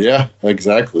so. Yeah,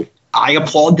 exactly. I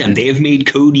applaud them. They have made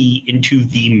Cody into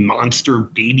the monster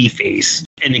babyface.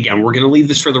 And again, we're going to leave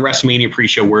this for the WrestleMania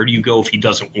pre-show. Where do you go if he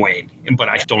doesn't win? But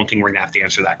I don't think we're going to have to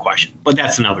answer that question. But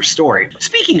that's another story.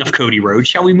 Speaking of Cody Rhodes,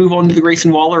 shall we move on to the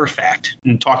Grayson Waller effect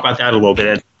and talk about that a little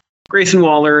bit? Grayson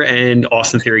Waller and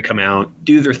Austin Theory come out,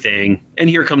 do their thing, and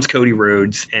here comes Cody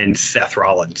Rhodes and Seth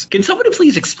Rollins. Can somebody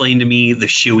please explain to me the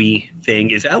shoey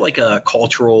thing? Is that like a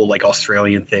cultural, like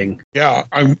Australian thing? Yeah,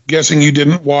 I'm guessing you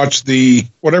didn't watch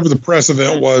whatever the press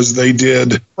event was they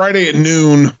did Friday at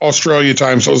noon Australia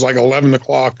time, so it was like 11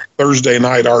 o'clock Thursday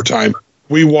night our time.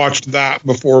 We watched that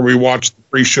before we watched the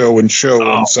pre-show and show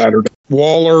on Saturday.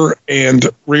 Waller and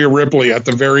Rhea Ripley at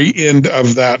the very end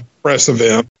of that press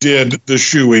event did the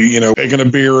shoey, taking a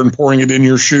beer and pouring it in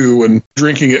your shoe and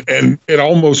drinking it. And it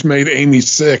almost made Amy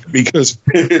sick because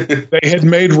they had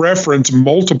made reference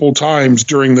multiple times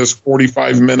during this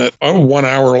 45-minute, 1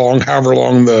 hour long, however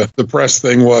long the press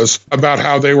thing was, about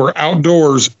how they were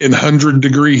outdoors in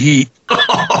 100-degree heat.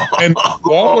 And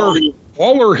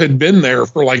Waller had been there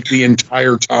for like the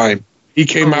entire time. He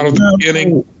came out of the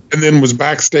beginning and then was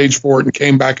backstage for it and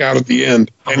came back out at the end.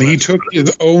 And he took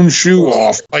his own shoe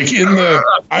off. Like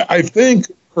I think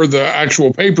for the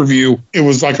actual pay-per-view, it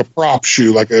was like a prop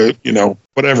shoe, like a,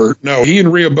 whatever. No, he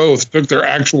and Rhea both took their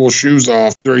actual shoes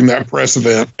off during that press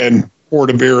event and poured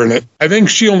a beer in it. I think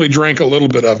she only drank a little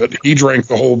bit of it. He drank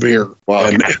the whole beer. Wow.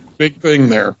 And big thing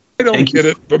there. I don't get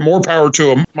it, but more power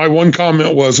to him. My one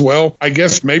comment was, well, I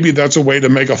guess maybe that's a way to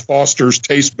make a Foster's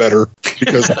taste better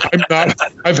because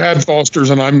I've had Foster's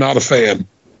and I'm not a fan.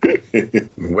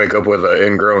 Wake up with an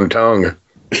ingrown tongue.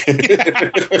 I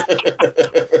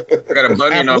got a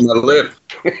bunion on my lip.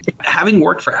 Having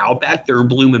worked for Outback, their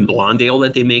Bloomin' Blonde Ale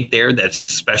that they make there that's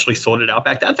specially sold at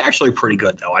Outback, that's actually pretty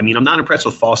good, though. I mean, I'm not impressed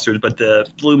with Foster's, but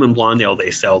the Bloomin' Blonde Ale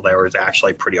they sell there is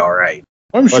actually pretty all right.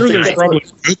 I'm sure there's probably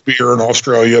good beer in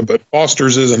Australia, but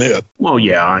Foster's isn't it. Well,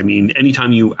 yeah. I mean,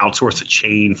 anytime you outsource a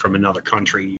chain from another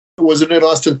country. Wasn't it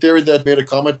Austin Theory that made a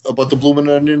comment about the bloomin'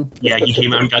 onion? Yeah, he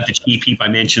came out and got the cheap heat by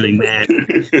mentioning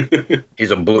that.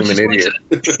 He's a bloomin' idiot.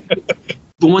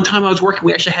 The one time I was working,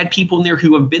 we actually had people in there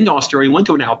who have been to Australia, went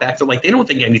to an Outback. They're like, they don't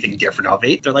think anything different of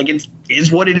it. They're like, it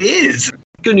is what it is.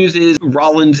 Good news is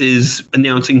Rollins is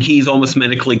announcing he's almost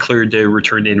medically cleared to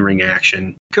return to in-ring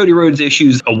action. Cody Rhodes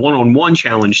issues a one-on-one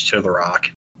challenge to The Rock.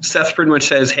 Seth pretty much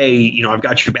says, hey, I've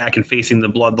got your back in facing the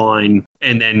bloodline.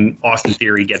 And then Austin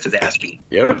Theory gets his ass beat.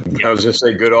 Yep. I was just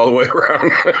say good all the way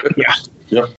around. Yeah.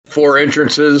 Yep. 4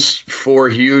 entrances, 4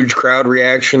 huge crowd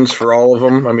reactions for all of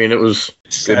them. I mean, it was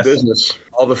good business.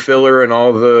 All the filler and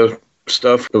all the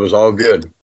stuff, it was all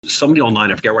good. Somebody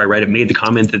online, I forget where I read it, made the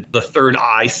comment that the third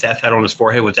eye Seth had on his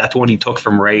forehead, was that the one he took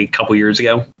from Ray a couple years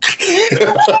ago?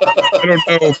 I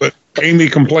don't know, but Amy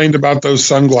complained about those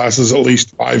sunglasses at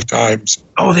least 5 times.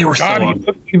 Oh, they were God, so he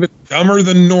looked even dumber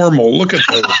than normal. Look at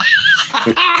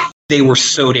those. They were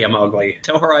so damn ugly.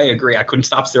 Tell her I agree. I couldn't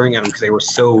stop staring at them because they were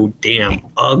so damn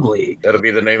ugly. That'll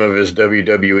be the name of his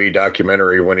WWE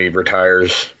documentary when he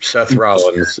retires. Seth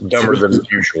Rollins, dumber than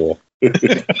usual.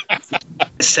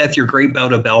 Seth, you're great bell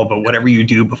to bell, but whatever you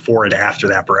do before and after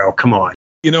that, bro, come on.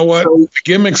 You know what? The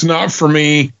gimmick's not for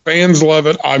me. Fans love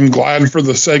it. I'm glad for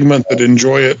the segment that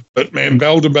enjoy it. But, man,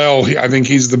 bell to bell, I think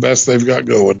he's the best they've got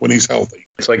going when he's healthy.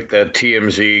 It's like that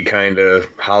TMZ kind of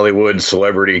Hollywood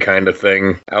celebrity kind of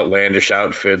thing. Outlandish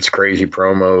outfits, crazy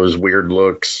promos, weird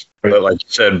looks. But like you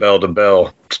said, bell to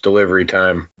bell, it's delivery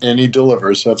time. And he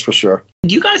delivers, that's for sure.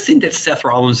 Do you guys think that Seth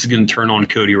Rollins is going to turn on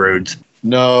Cody Rhodes?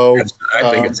 No.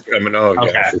 I think it's coming on.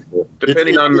 Okay. Yeah,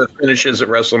 depending on the finishes at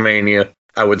WrestleMania,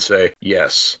 I would say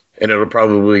yes. And it'll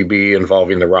probably be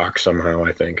involving The Rock somehow,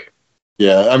 I think.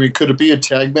 Yeah, I mean, could it be a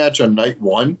tag match on night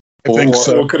 1? I think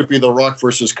so. Or could it be The Rock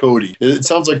versus Cody? It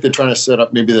sounds like they're trying to set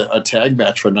up maybe a tag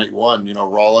match for night 1,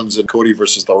 Rollins and Cody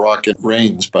versus The Rock and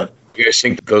Reigns. But you guys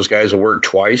think that those guys will work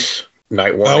twice,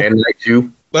 night 1 and night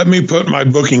 2? Let me put my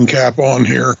booking cap on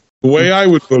here. The way I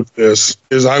would book this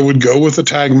is I would go with a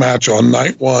tag match on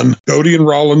night 1. Cody and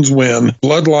Rollins win.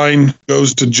 Bloodline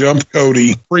goes to jump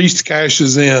Cody. Priest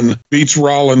cashes in, beats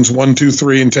Rollins 1, 2,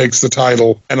 3, and takes the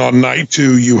title. And on night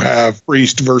 2, you have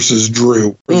Priest versus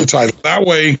Drew for the title. That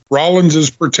way, Rollins is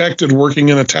protected working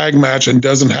in a tag match and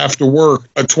doesn't have to work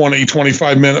a 20,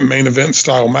 25-minute main event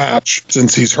style match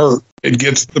since he's hurt. It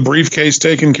gets the briefcase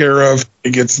taken care of.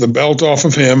 It gets the belt off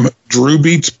of him. Drew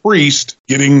beats Priest,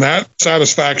 getting that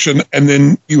satisfaction. And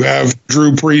then you have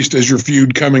Drew Priest as your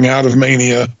feud coming out of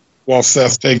Mania while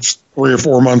Seth takes 3 or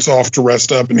 4 months off to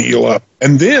rest up and heal up.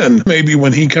 And then maybe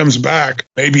when he comes back,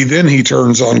 maybe then he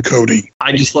turns on Cody.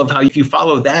 I just love how if you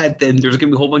follow that, then there's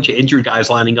going to be a whole bunch of injured guys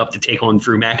lining up to take on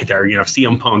Drew McIntyre. You're going to have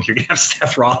CM Punk, you're going to have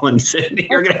Seth Rollins, and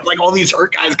you're going to have like all these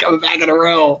hurt guys coming back in a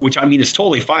row, which I mean is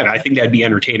totally fine. I think that'd be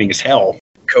entertaining as hell.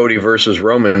 Cody versus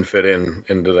Roman fit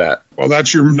into that. Well,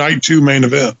 that's your night 2 main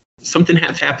event. Something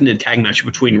has happened in a tag match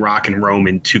between Rock and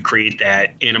Roman to create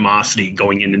that animosity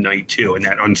going into night 2 and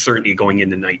that uncertainty going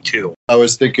into night 2. I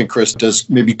was thinking, Chris, does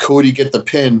maybe Cody get the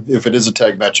pin if it is a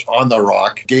tag match on The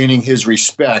Rock, gaining his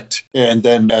respect, and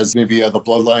then as maybe the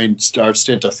Bloodline starts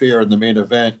to interfere in the main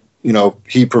event,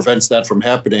 he prevents that from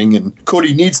happening. And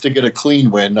Cody needs to get a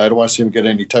clean win. I don't want to see him get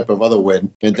any type of other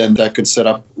win. And then that could set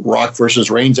up Rock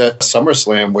versus Reigns at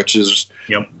SummerSlam, which is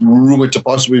rumored to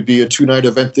possibly be a 2-night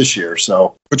event this year.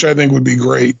 So, which I think would be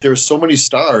great. There's so many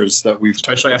stars that we've...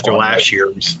 Especially after last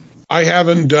year's. I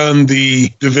haven't done the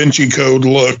Da Vinci Code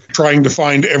look, trying to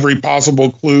find every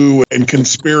possible clue and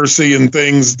conspiracy and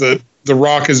things that The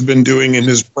Rock has been doing in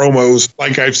his promos,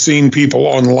 like I've seen people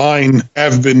online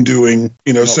have been doing,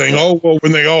 saying, oh, well,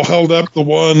 when they all held up the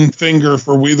one finger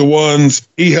for We the Ones,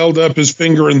 he held up his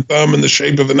finger and thumb in the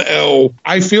shape of an L.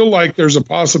 I feel like there's a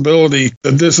possibility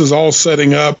that this is all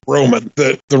setting up Roman,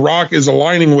 that The Rock is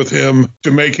aligning with him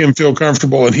to make him feel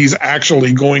comfortable, and he's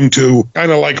actually going to,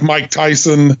 kind of like Mike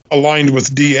Tyson aligned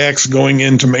with DX going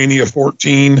into Mania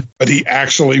 14, but he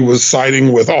actually was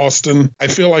siding with Austin. I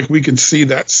feel like we could see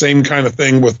that same kind of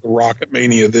thing with The Rock at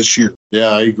Mania this year.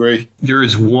 Yeah, I agree. There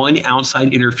is one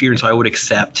outside interference I would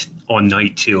accept on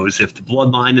night 2 is if the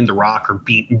Bloodline and The Rock are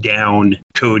beating down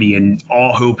Cody and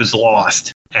all hope is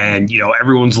lost. And,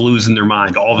 everyone's losing their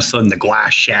mind. All of a sudden, the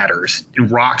glass shatters. And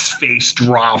Rock's face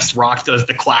drops. Rock does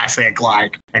the classic,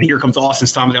 and here comes Austin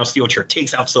stomping down steel chair,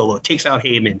 takes out Solo, takes out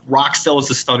Heyman. Rock sells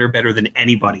the stunner better than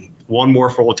anybody. One more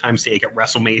for old time's sake at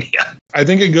WrestleMania. I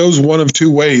think it goes one of 2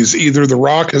 ways. Either The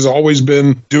Rock has always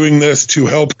been doing this to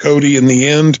help Cody in the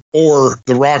end, or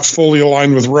The Rock's fully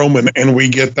aligned with Roman, and we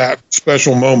get that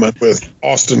special moment with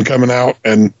Austin coming out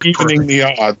and evening the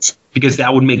odds. Because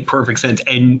that would make perfect sense.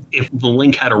 And if the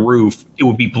link had a roof, it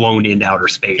would be blown into outer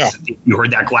space. Yeah. If you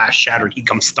heard that glass shattered, he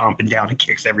comes stomping down and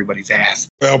kicks everybody's ass.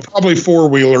 Well, probably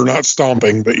 4-wheeler, not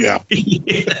stomping, but yeah.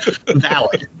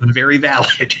 Valid. Very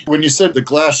valid. When you said the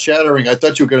glass shattering, I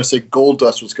thought you were going to say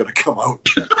Goldust was going to come out.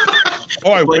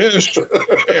 Oh, I wish.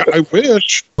 Yeah, I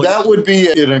wish. That would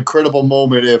be an incredible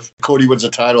moment if Cody wins a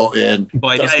title and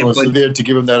Dustin was there to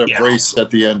give him that embrace at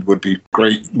the end. Would be a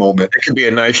great moment. It could be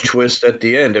a nice twist at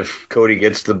the end if Cody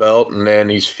gets the belt and then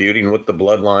he's feuding with the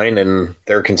Bloodline and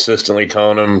they're consistently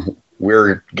telling him,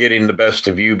 we're getting the best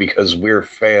of you because we're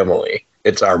family.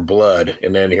 It's our blood.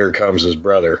 And then here comes his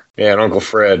brother. Yeah, and Uncle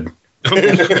Fred.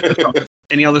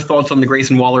 Any other thoughts on the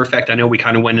Grayson Waller effect? I know we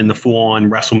kind of went in the full-on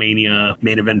WrestleMania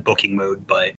main event booking mode,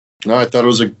 but... No, I thought it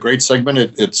was a great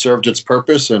segment. It served its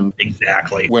purpose and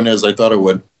exactly went as I thought it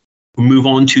would. We'll move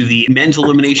on to the men's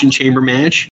Elimination Chamber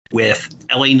match with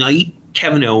LA Knight,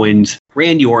 Kevin Owens,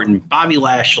 Randy Orton, Bobby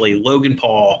Lashley, Logan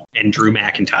Paul, and Drew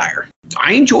McIntyre.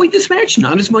 I enjoyed this match,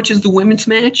 not as much as the women's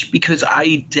match, because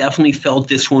I definitely felt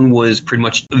this one was pretty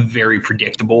much very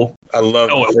predictable. I love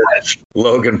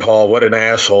Logan Paul. What an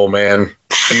asshole, man.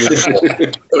 Beautiful.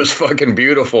 It was fucking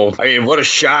beautiful. I mean, what a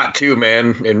shot, too,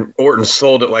 man. And Orton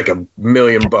sold it like $1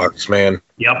 million, man.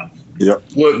 Yep.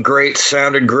 Looked great,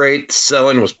 sounded great,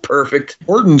 selling was perfect.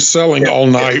 Orton's selling all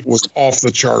night was off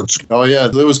the charts. Oh, yeah.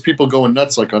 There was people going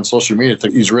nuts on social media.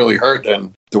 Think he's really hurt.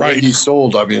 And the way he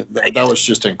sold, I mean, that was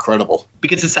just incredible.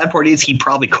 Because the sad part is he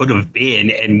probably could have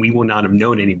been, and we would not have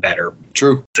known any better.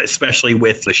 True. Especially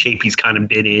with the shape he's kind of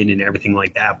been in and everything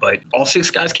like that. But all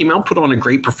 6 guys came out, put on a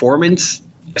great performance.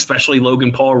 Especially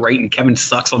Logan Paul, right? And Kevin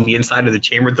sucks on the inside of the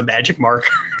chamber with the magic mark.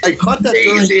 I caught that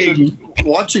during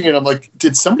watching it. I'm like,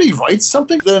 did somebody write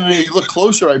something? Then I look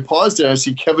closer. I paused it. And I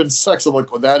see Kevin sucks. I'm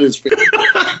like, well, that is fair.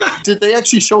 Did they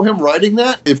actually show him writing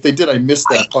that? If they did, I missed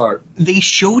that part. They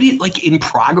showed it like in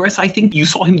progress. I think you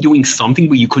saw him doing something,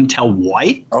 but you couldn't tell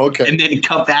what. Okay. And then it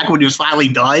cut back when he was finally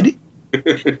done.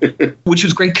 Which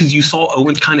was great because you saw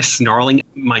Owens kind of snarling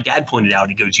my dad pointed out,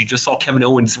 he goes, you just saw Kevin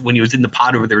Owens when he was in the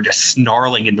pod over there just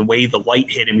snarling, and the way the light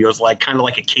hit him, he was like kind of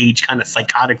like a cage, kind of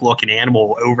psychotic looking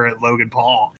animal over at Logan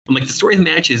Paul. I'm like, the story of the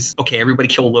match is, okay, everybody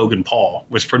kill Logan Paul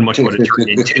was pretty much what it turned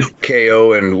into.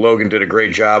 KO and Logan did a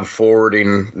great job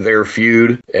forwarding their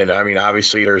feud. And I mean,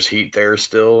 obviously there's heat there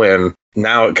still. And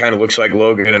now it kind of looks like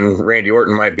Logan and Randy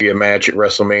Orton might be a match at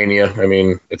WrestleMania. I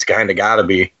mean, it's kind of got to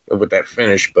be with that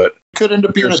finish, but could end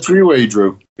up being a three-way,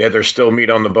 Drew. Yeah, there's still meat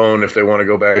on the bone if they want to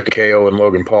go back to KO and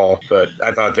Logan Paul. But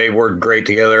I thought they worked great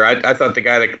together. I thought the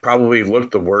guy that probably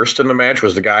looked the worst in the match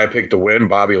was the guy I picked to win,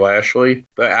 Bobby Lashley.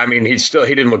 But I mean, he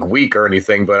didn't look weak or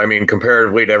anything. But I mean,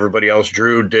 comparatively to everybody else,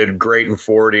 Drew did great in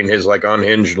forwarding his like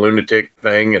unhinged lunatic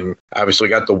thing, and obviously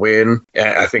got the win.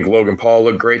 I think Logan Paul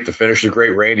looked great. The finish was great.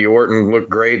 Randy Orton looked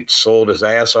great, sold his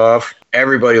ass off.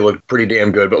 Everybody looked pretty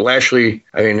damn good, but Lashley,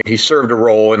 I mean, he served a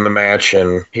role in the match,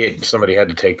 and somebody had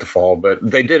to take the fall, but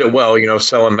they did it well,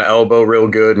 selling the elbow real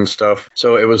good and stuff,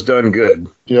 so it was done good.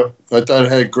 Yep, I thought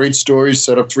it had great stories,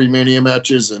 set up 3 Mania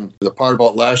matches, and the part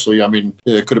about Lashley, I mean,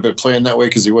 it could have been planned that way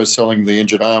because he was selling the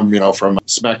injured arm, from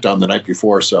SmackDown the night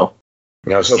before, so.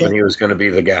 I was hoping he was going to be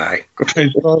the guy. I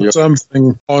saw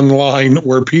something online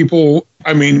where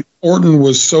Orton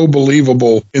was so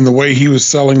believable in the way he was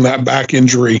selling that back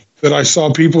injury that I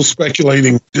saw people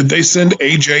speculating, did they send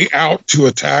AJ out to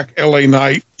attack LA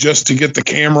Knight just to get the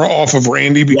camera off of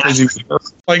Randy because he was hurt?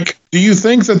 Like, do you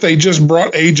think that they just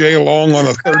brought AJ along on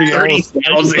a 30-hour for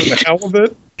the hell of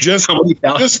it?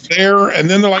 Just there, and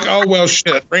then they're like, oh, well,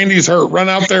 shit, Randy's hurt. Run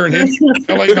out there and hit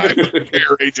LA Knight with the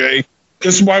chair, AJ.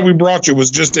 This is why we brought you,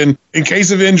 was just in case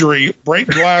of injury, break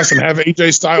glass and have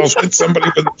AJ Styles hit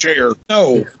somebody with a chair.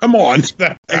 No, come on.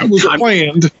 That was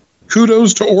planned.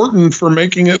 Kudos to Orton for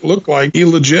making it look like he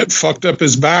legit fucked up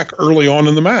his back early on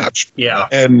in the match. Yeah.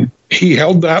 And he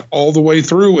held that all the way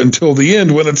through until the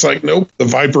end when it's like, nope, the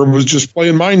Viper was just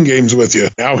playing mind games with you.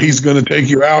 Now he's going to take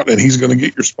you out and he's going to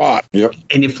get your spot. Yep.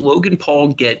 And if Logan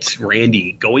Paul gets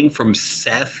Randy, going from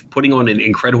Seth, putting on an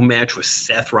incredible match with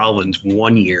Seth Rollins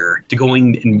 1 year, to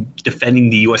going and defending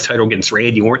the U.S. title against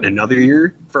Randy Orton another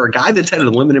year, for a guy that's had a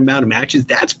limited amount of matches,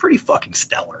 that's pretty fucking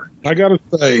stellar. I got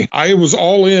to say, I was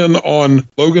all in on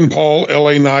Logan Paul,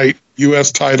 LA Knight,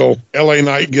 U.S. title. LA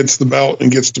Knight gets the belt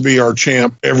and gets to be our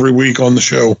champ every week on the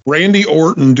show. Randy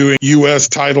Orton doing U.S.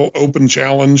 title open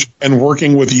challenge and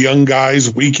working with young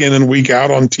guys week in and week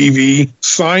out on TV.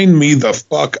 Sign me the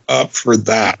fuck up for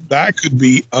that. That could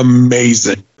be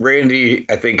amazing. Randy,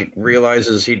 I think,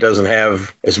 realizes he doesn't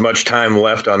have as much time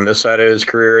left on this side of his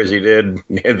career as he did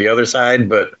the other side,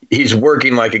 but he's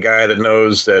working like a guy that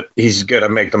knows that he's going to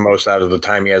make the most out of the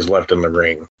time he has left in the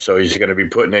ring. So he's going to be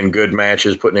putting in good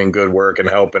matches, putting in good work, and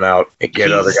helping out and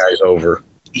get other guys over.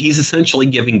 He's essentially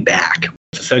giving back.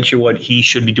 It's essentially what he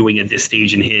should be doing at this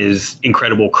stage in his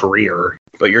incredible career.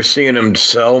 But you're seeing him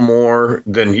sell more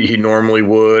than he normally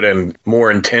would and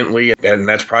more intently. And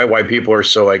that's probably why people are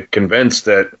so convinced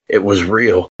that it was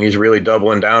real. He's really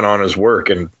doubling down on his work,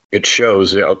 and it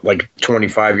shows.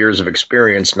 25 years of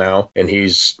experience now, and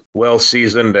he's well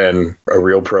seasoned and a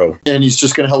real pro. And he's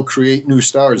just going to help create new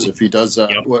stars if he does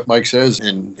what Mike says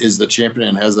and is the champion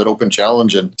and has that open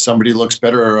challenge, and somebody looks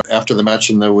better after the match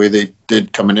than the way they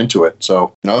did coming into it.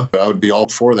 So, I would be all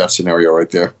for that scenario right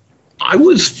there. I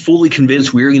was fully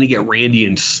convinced we were going to get Randy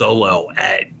in solo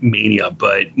at Mania,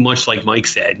 but much like Mike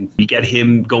said, you get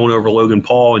him going over Logan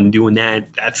Paul and doing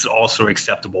that, that's also an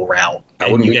acceptable route.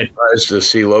 I wouldn't be surprised to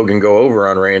see Logan go over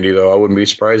on Randy, though. I wouldn't be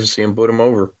surprised to see him put him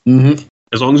over. Mm-hmm.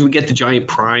 As long as we get the Giant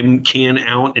Prime can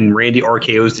out and Randy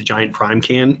RKO's the Giant Prime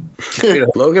can.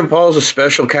 Logan Paul's a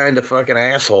special kind of fucking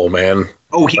asshole, man.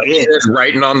 Oh, he is.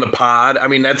 Writing on the pod. I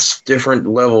mean, that's different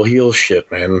level heel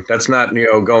shit, man. That's not,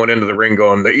 going into the ring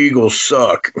going, the Eagles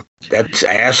suck. That's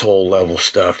asshole level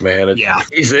stuff, man. Yeah.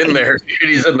 He's in there.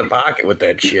 He's in the pocket with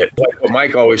that shit. Like what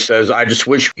Mike always says, I just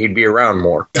wish he'd be around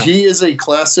more. He is a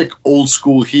classic old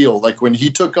school heel. Like when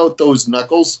he took out those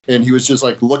knuckles and he was just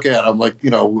like, look at him, like,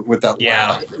 with that.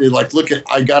 Yeah. Like, look at,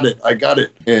 I got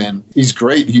it. And he's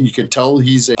great. You can tell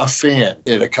he's a fan,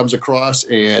 and it comes across.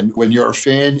 And when you're a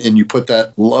fan and you put that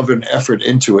love and effort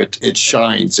into it, it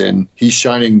shines, and he's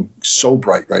shining so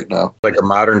bright right now. Like a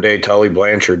modern day Tully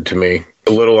Blanchard to me.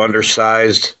 A little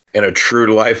undersized and a true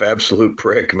to life absolute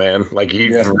prick, man. Like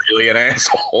he's really an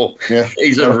asshole. Yeah.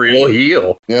 He's a real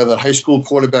heel. Yeah, that high school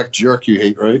quarterback jerk you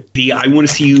hate, right? I want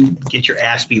to see you get your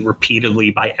ass beat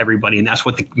repeatedly by everybody, and that's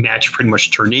what the match pretty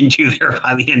much turned into there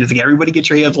by the end. It's like everybody get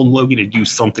your hands on Logan and do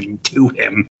something to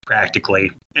him,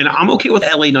 practically. And I'm okay with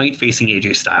LA Knight facing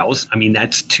AJ Styles. I mean,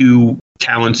 that's two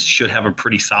talents should have a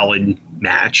pretty solid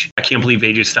match. I can't believe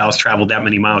AJ Styles traveled that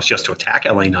many miles just to attack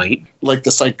LA Knight. Like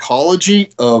the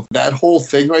psychology of that whole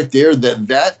thing right there,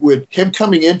 that with him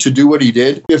coming in to do what he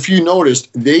did, if you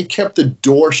noticed, they kept the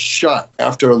door shut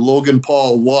after Logan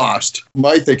Paul lost.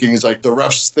 My thinking is like the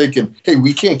refs thinking, hey,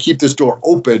 we can't keep this door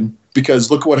open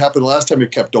because look what happened last time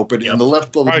it kept open. And they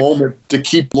left the moment to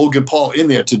keep Logan Paul in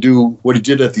there to do what he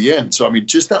did at the end. So, I mean,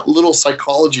 just that little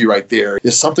psychology right there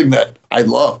is something that I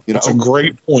love. You know, that's a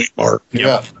great point, Mark.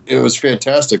 Yeah, it was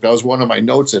fantastic. That was one of my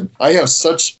notes. And I have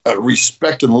such a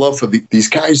respect and love for these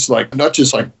guys, like not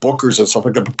just like bookers and stuff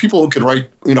like that, but people who can write,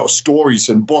 you know, stories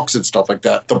and books and stuff like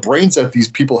that. The brains that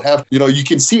these people have, you know, you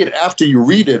can see it after you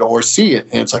read it or see it.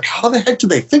 And it's like, how the heck do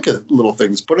they think of little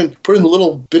things? Put in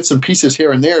little bits and pieces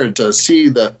here and there to see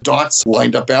the dots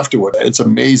lined up afterward. It's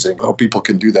amazing how people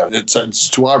can do that. It's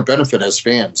to our benefit as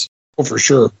fans. Oh, for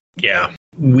sure. Yeah.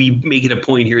 We make it a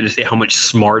point here to say how much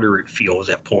smarter it feels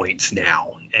at points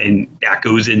now. And that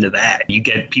goes into that. You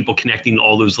get people connecting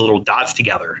all those little dots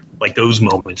together, like those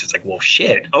moments. It's like, well,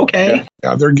 shit, okay.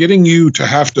 Yeah, they're getting you to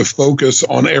have to focus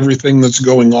on everything that's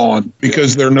going on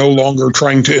because they're no longer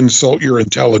trying to insult your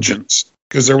intelligence.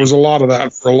 Because there was a lot of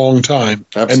that for a long time.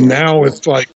 Absolutely. And now it's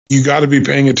like you got to be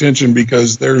paying attention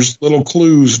because there's little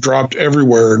clues dropped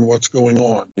everywhere in what's going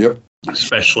on. Yep.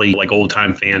 Especially like old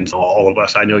time fans, all of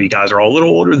us. I know you guys are all a little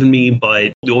older than me,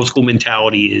 but the old school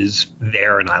mentality is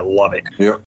there and I love it.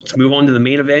 Yep. Let's move on to the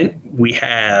main event. We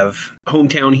have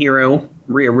hometown hero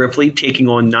Rhea Ripley taking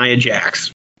on Nia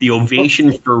Jax. The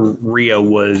ovation for Rhea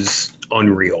was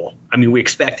unreal. I mean, we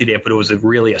expected it, but it was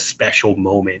really a special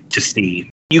moment to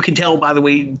see. You can tell by the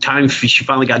way, time she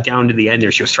finally got down to the end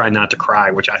there, she was trying not to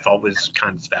cry, which I thought was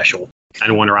kind of special. I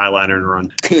didn't want her eyeliner to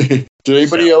run. Did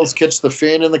anybody else catch the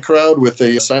fan in the crowd with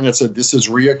a sign that said, "This is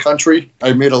Rhea country"?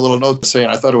 I made a little note saying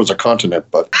I thought it was a continent,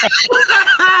 but...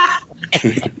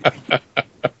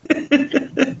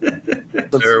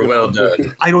 Very well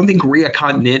done. I don't think Rhea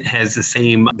Continent has the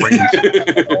same range.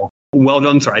 Well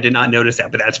done, sir. I did not notice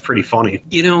that, but that's pretty funny.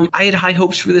 You know, I had high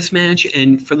hopes for this match,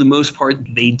 and for the most part,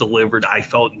 they delivered. I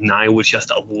felt Nia was just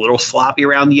a little sloppy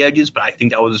around the edges, but I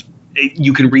think that was...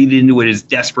 You can read into it as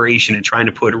desperation and trying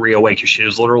to put Rhea away because she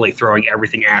was literally throwing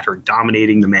everything at her,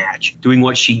 dominating the match, doing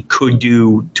what she could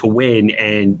do to win,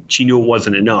 and she knew it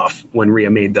wasn't enough when Rhea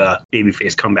made the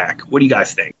babyface comeback. What do you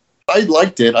guys think? I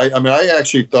liked it. I mean, I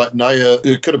actually thought Nia,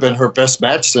 it could have been her best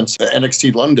match since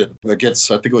NXT London against,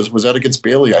 I think it was that against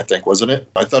Bayley, I think, wasn't it?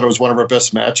 I thought it was one of her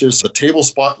best matches. The table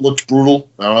spot looked brutal.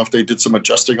 I don't know if they did some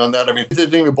adjusting on that. I mean, they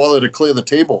didn't even bother to clear the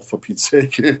table, for Pete's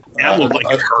sake. That looked like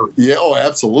it hurt. Yeah, oh,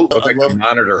 absolutely. Like the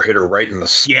monitor hit her right in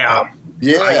the... Yeah.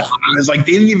 Yeah. I was like,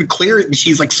 they didn't even clear it, and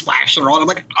she's like splashing her on. I'm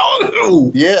like,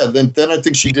 oh. Yeah, then I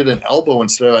think she did an elbow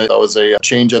instead. That was a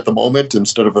change at the moment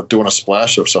instead of doing a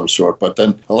splash of some sort. But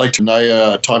then I liked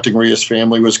Nia taunting Rhea's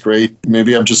family was great.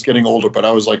 Maybe I'm just getting older, but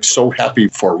I was like so happy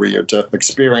for Rhea to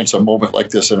experience a moment like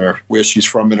this in her, where she's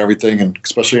from and everything. And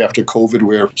especially after COVID,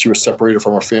 where she was separated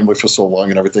from her family for so long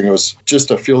and everything. It was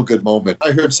just a feel-good moment.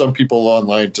 I heard some people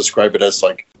online describe it as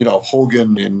like, you know,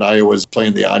 Hogan and Nia was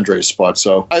playing the Andre spot.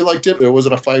 So I liked it. It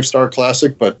wasn't a 5-star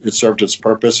classic, but it served its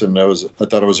purpose, and I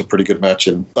thought it was a pretty good match.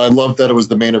 And I loved that it was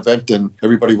the main event, and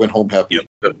everybody went home happy. Yep.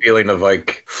 The feeling of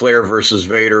like Flair versus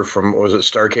Vader from, was it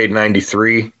Starrcade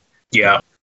 93? Yeah.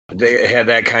 They had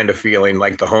that kind of feeling,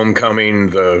 like the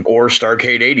Homecoming, or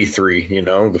Starrcade 83, you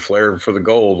know, the Flair for the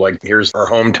gold. Like, here's our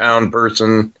hometown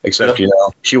person, except, you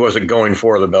know, she wasn't going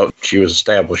for the belt. She was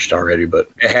established already, but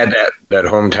it had that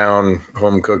hometown,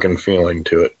 home cooking feeling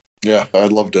to it. Yeah, I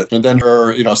loved it. And then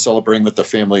her, you know, celebrating with the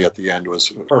family at the end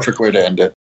was a perfect way to end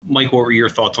it. Mike, what were your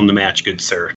thoughts on the match, good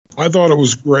sir? I thought it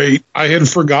was great. I had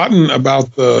forgotten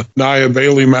about the Nia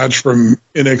Bayley match from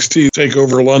NXT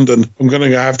TakeOver London. I'm going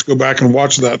to have to go back and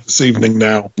watch that this evening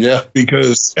now. Yeah.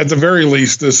 Because at the very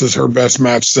least, this is her best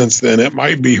match since then. It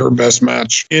might be her best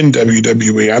match in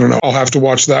WWE. I don't know. I'll have to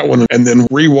watch that one and then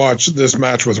rewatch this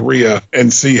match with Rhea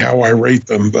and see how I rate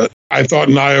them. But I thought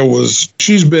Nia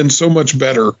she's been so much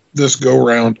better this go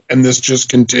round, and this just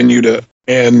continued it.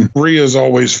 And Rhea's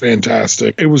always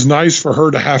fantastic. It was nice for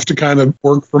her to have to kind of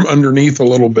work from underneath a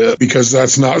little bit, because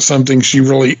that's not something she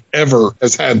really ever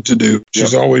has had to do.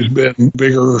 She's always been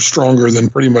bigger, stronger than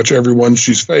pretty much everyone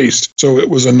she's faced. So it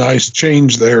was a nice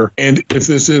change there. And if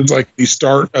this is like the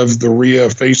start of the Rhea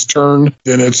face turn,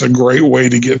 then it's a great way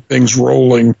to get things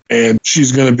rolling. And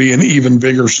she's going to be an even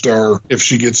bigger star if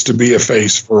she gets to be a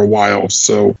face for a while.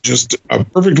 So just a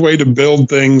perfect way to build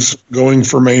things going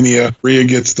for Mania. Rhea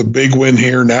gets the big win win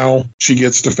here. Now she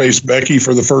gets to face Becky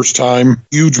for the first time.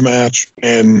 Huge match.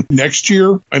 And next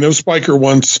year, I know Spiker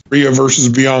wants Rhea versus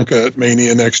Bianca at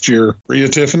Mania next year. Rhea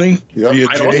Tiffany? Yep. Rhea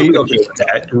I'd also Jade? be okay with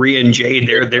that. Rhea and Jade,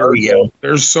 there we go.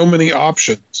 There's so many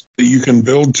options that you can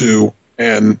build to.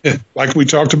 And like we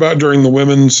talked about during the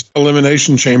women's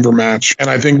Elimination Chamber match, and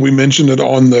I think we mentioned it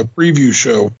on the preview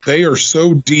show, they are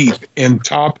so deep in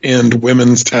top-end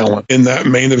women's talent in that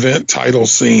main event title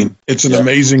scene. It's an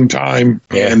amazing time,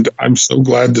 and I'm so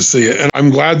glad to see it. And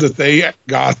I'm glad that they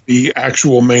got the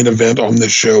actual main event on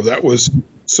this show. That was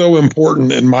so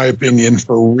important, in my opinion,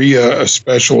 for Rhea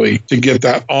especially, to get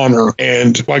that honor.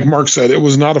 And like Mark said, it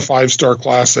was not a 5-star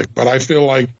classic, but I feel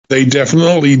like they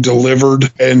definitely delivered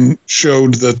and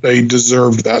showed that they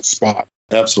deserved that spot.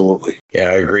 Absolutely. Yeah,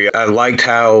 I agree. I liked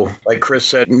how, like Chris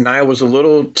said, Nia was a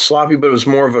little sloppy, but it was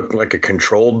more of a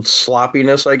controlled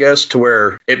sloppiness, I guess, to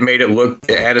where it made it look,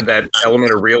 it added that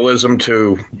element of realism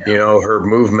to, her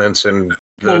movements and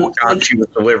the job she was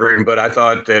delivering. But I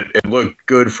thought that it looked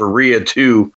good for Rhea,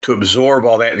 too, to absorb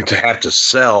all that and to have to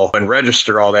sell and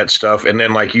register all that stuff. And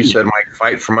then, like you said, Mike,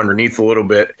 fight from underneath a little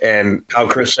bit. And how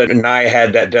Chris said, Nia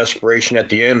had that desperation at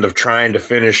the end of trying to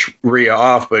finish Rhea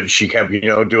off, but she kept,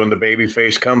 doing the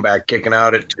babyface comeback, kicking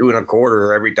out at 2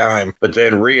 1/4 every time. But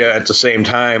then Rhea, at the same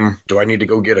time, do I need to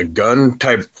go get a gun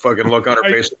type fucking look on her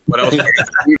face? What else?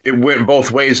 It went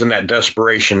both ways in that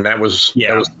desperation. That was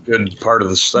a good part of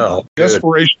the sell.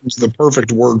 Desperation is the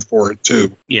perfect word for it,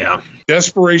 too. Yeah.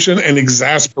 Desperation and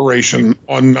exasperation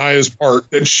on Nia's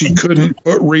part that she couldn't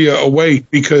put Rhea away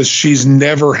because she's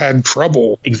never had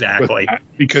trouble. Exactly.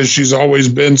 Because she's always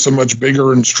been so much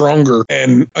bigger and stronger.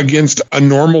 And against a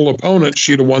normal opponent,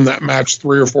 she'd have won that match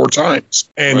 3 or 4 times.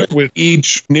 And with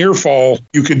each near fall,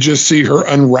 you could just see her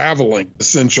unraveling,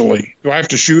 essentially. Do I have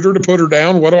to shoot her to put her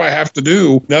down? What do I have to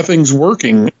do? Nothing's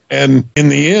working. And in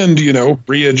the end,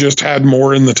 Rhea just had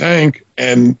more in the tank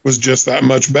and was just that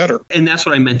much better. And that's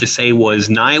what I meant to say was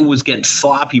Nia was getting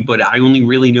sloppy, but I only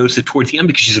really noticed it towards the end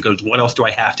because she goes, what else do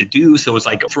I have to do? So it's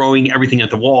like throwing everything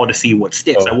at the wall to see what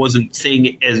sticks. I wasn't saying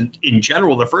it as in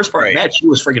general. The first part of that, she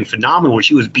was friggin' phenomenal.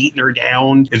 She was beating her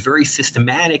down. It was very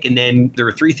systematic. And then there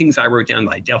were 3 things I wrote down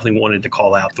that I definitely wanted to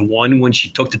call out. The one, when she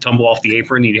took the tumble off the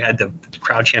apron, you had the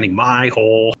crowd chanting, "My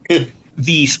hole."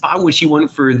 The spot when she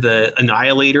went for the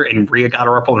Annihilator and Rhea got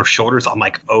her up on her shoulders, I'm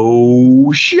like,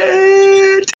 oh,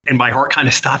 shit. And my heart kind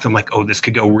of stopped. I'm like, oh, this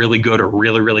could go really good or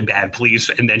really, really bad, please.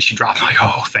 And then she dropped. I'm like,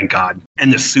 oh, thank God.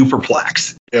 And the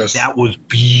superplex. Yes. That was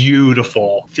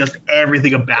beautiful. Just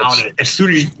everything about it. As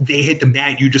soon as they hit the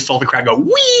mat, you just saw the crowd go,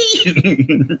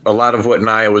 wee! A lot of what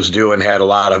Nia was doing had a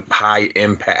lot of high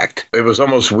impact. It was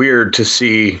almost weird to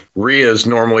see Rhea's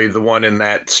normally the one in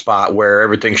that spot where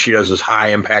everything she does is high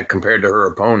impact compared to her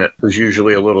opponent, who's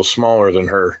usually a little smaller than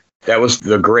her. That was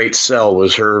the great sell,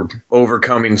 was her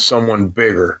overcoming someone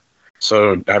bigger.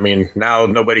 So, I mean, now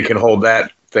nobody can hold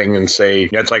that thing and say,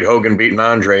 that's like Hogan beating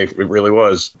Andre. It really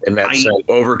was. And that's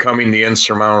overcoming the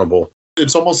insurmountable.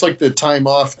 It's almost like the time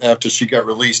off after she got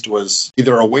released was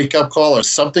either a wake-up call or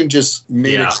something just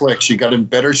made it click. She got in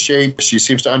better shape. She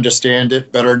seems to understand it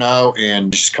better now,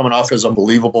 and she's coming off as a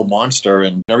believable monster,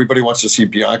 and everybody wants to see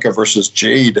Bianca versus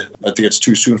Jade. I think it's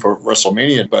too soon for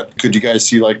WrestleMania, but could you guys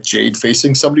see like Jade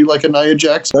facing somebody like a Nia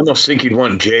Jax? I almost think you'd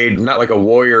want Jade, not like a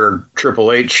Warrior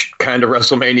Triple H kind of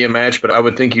WrestleMania match, but I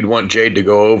would think you'd want Jade to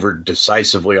go over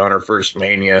decisively on her first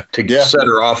Mania to set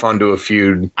her off onto a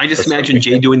feud. I just imagine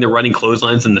Jade doing the running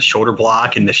clotheslines and the shoulder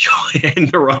block and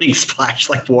the running splash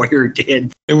like Warrior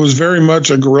did. It was very much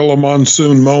a Gorilla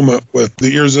Monsoon moment with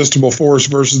the Irresistible Force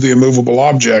versus the Immovable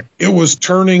Object. It was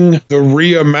turning the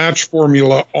Rhea match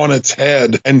formula on its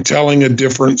head and telling a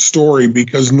different story,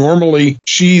 because normally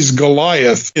she's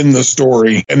Goliath in the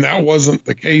story, and that wasn't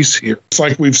the case here. It's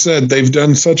like we've said, they've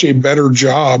done such a better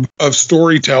job of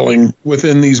storytelling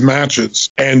within these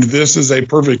matches, and this is a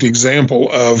perfect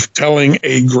example of telling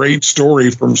a great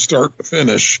story from start to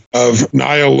finish, of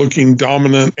Nia looking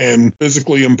dominant and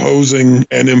physically imposing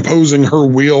and imposing her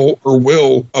will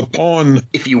upon,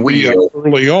 if you will,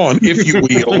 early on, if you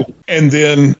will, and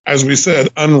then, as we said,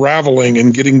 unraveling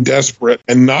and getting desperate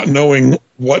and not knowing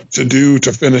what to do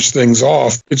to finish things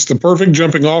off. It's the perfect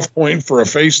jumping off point for a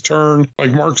face turn.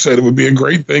 Like Mark said, it would be a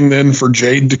great thing then for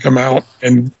Jade to come out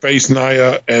and face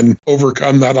Nia and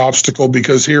overcome that obstacle,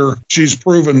 because here she's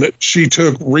proven that she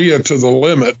took Rhea to the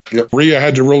limit. Rhea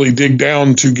had to really dig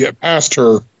down to get past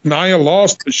her. Nia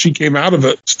lost, but she came out of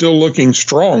it still looking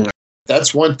strong.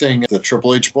 That's one thing, the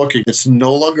Triple H booking. It's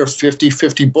no longer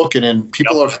 50-50 booking, and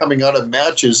people are coming out of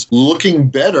matches looking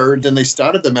better than they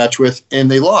started the match with, and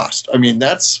they lost. I mean,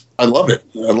 I love it.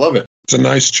 I love it. It's a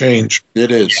nice change.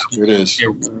 It is. It is. It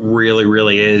really,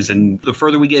 really is. And the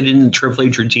further we get into the Triple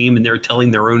H regime and they're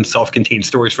telling their own self-contained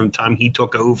stories from the time he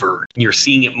took over, you're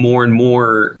seeing it more and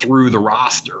more through the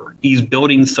roster. He's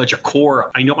building such a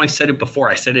core. I know I said it before.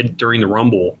 I said it during the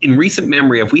Rumble. In recent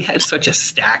memory, have we had such a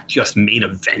stacked just main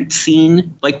event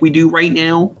scene like we do right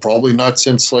now? Probably not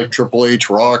since like Triple H,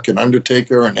 Rock, and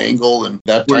Undertaker, and Angle, and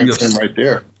that time frame right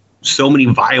there. So many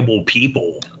viable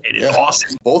people. It is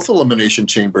awesome. Both Elimination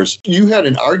Chambers. You had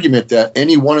an argument that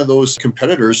any one of those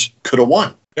competitors could have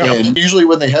won. Yeah. And usually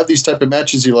when they have these type of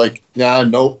matches, you're like, nah,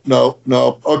 no.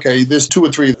 Okay, there's 2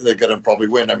 or 3 they're going to probably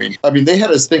win. I mean, they had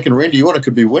us thinking Randy Orton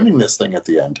could be winning this thing at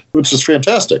the end, which is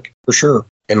fantastic. For sure.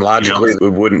 And logically,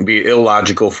 it wouldn't be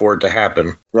illogical for it to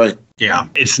happen. Right. Yeah.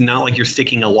 It's not like you're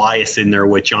sticking Elias in there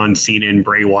with John Cena and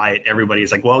Bray Wyatt.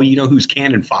 Everybody's like, well, you know who's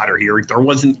cannon fodder here. There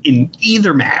wasn't in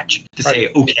either match to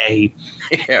say, okay.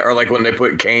 Yeah, or like when they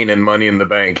put Kane in Money in the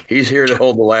Bank. He's here to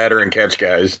hold the ladder and catch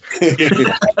guys.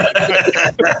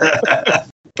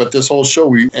 But this whole show,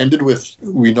 we ended with,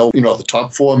 we know, the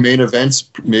top 4 main events,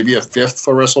 maybe a 5th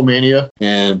for WrestleMania.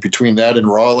 And between that and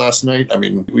Raw last night,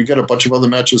 we got a bunch of other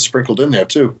matches sprinkled in there,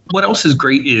 too. What else is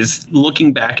great is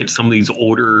looking back at some of these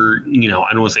older, I don't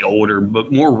want to say older,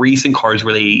 but more recent cards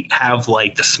where they have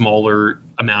like the smaller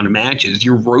amount of matches.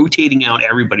 You're rotating out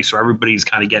everybody, so everybody's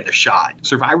kind of getting a shot.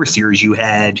 Survivor Series, you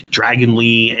had Dragon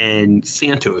Lee and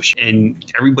Santos,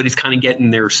 and everybody's kind of getting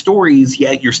their stories,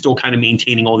 yet you're still kind of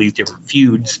maintaining all these different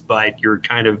feuds, but you're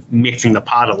kind of mixing the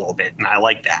pot a little bit, and I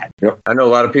like that. Yep. I know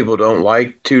a lot of people don't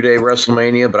like 2-day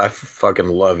WrestleMania, but I fucking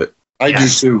love it. I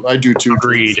do too.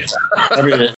 Agreed.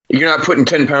 You're not putting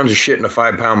 10 pounds of shit in a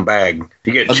 5-pound bag.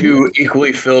 You get 2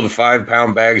 equally filled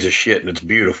 5-pound bags of shit, and it's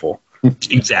beautiful.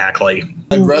 Exactly.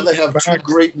 I'd rather have 2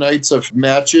 great nights of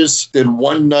matches than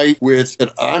one night with an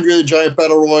Andre the Giant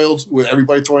Battle Royal with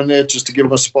everybody thrown in there just to give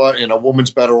them a spot, and a woman's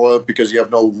Battle Royal because you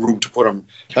have no room to put them.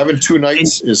 Having 2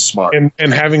 nights is smart. And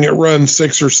having it run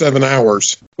 6 or 7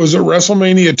 hours. Was it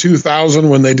WrestleMania 2000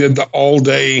 when they did the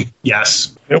all-day?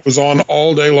 Yes. It was on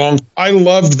all day long. I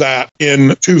loved that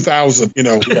in 2000,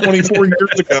 24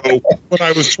 years ago when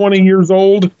I was 20 years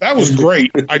old. That was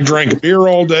great. I drank beer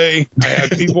all day. I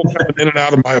had people coming in and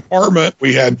out of my apartment.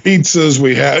 We had pizzas.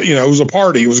 We had, it was a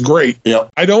party. It was great.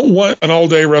 Yep. I don't want an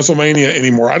all-day WrestleMania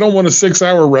anymore. I don't want a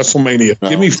 6-hour WrestleMania. No.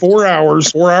 Give me 4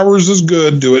 hours. 4 hours is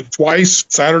good. Do it twice,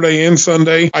 Saturday and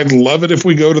Sunday. I'd love it if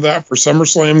we go to that for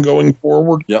SummerSlam going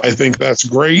forward. Yep. I think that's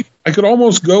great. I could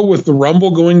almost go with the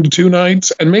Rumble going to 2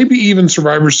 nights and maybe even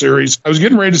Survivor Series. I was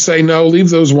getting ready to say, no,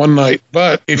 leave those one night.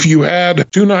 But if you had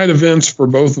 2-night events for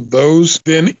both of those,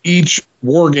 then each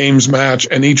War Games match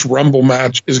and each Rumble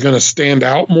match is going to stand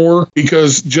out more,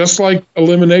 because just like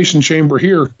Elimination Chamber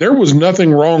here, there was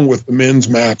nothing wrong with the men's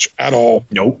match at all.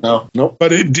 Nope.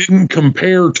 But it didn't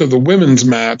compare to the women's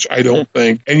match, I don't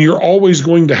think. And you're always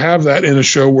going to have that in a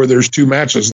show where there's 2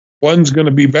 matches. One's going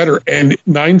to be better. And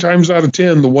 9 times out of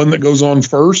 10, the one that goes on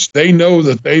first, they know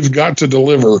that they've got to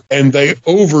deliver, and they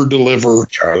over-deliver.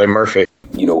 Charlie Murphy.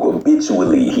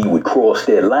 Habitually, he would cross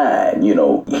that line,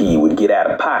 he would get out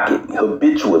of pocket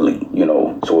habitually,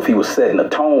 So if he was setting a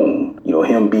tone,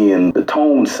 him being the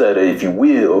tone setter, if you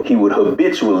will, he would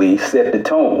habitually set the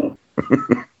tone.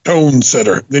 Tone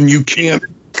setter. Then you can't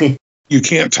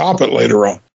top it later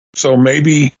on. So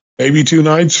maybe 2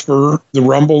 nights for the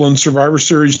Rumble and Survivor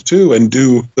Series 2 and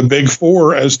do the big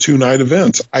 4 as 2-night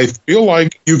events. I feel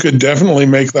like you could definitely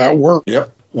make that work.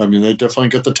 Yep. They definitely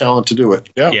get the talent to do it.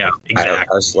 Yeah, exactly. I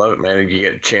just love it, man. You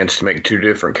get a chance to make 2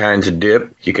 different kinds of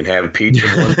dip. You can have pizza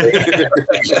one day,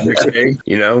 next day.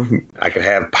 I could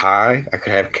have pie. I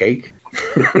could have cake.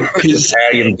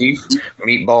 Italian beef,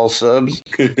 meatball subs.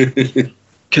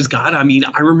 Because, God,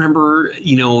 I remember,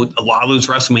 a lot of those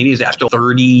WrestleManias after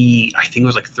 30, I think it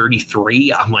was like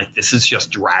 33. I'm like, this is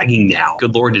just dragging now.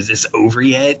 Good Lord, is this over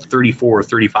yet? 34,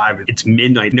 35, it's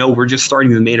midnight. No, we're just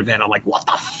starting the main event. I'm like, what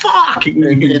the fuck?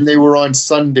 And they were on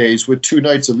Sundays with 2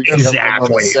 nights at least.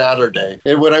 Exactly. On a Saturday.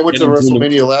 And when I went to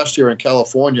WrestleMania last year in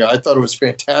California, I thought it was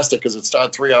fantastic because it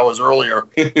started 3 hours earlier.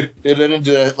 It ended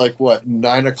at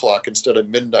 9 o'clock instead of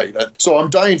midnight. So I'm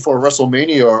dying for a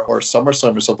WrestleMania or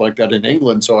SummerSlam or something like that in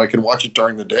England, so I can watch it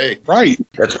during the day. Right.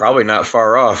 That's probably not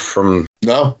far off from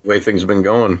the way things have been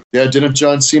going. Yeah, didn't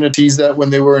John Cena tease that when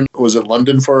they were in, was it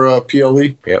London for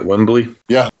PLE? Yeah, Wembley.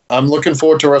 Yeah. I'm looking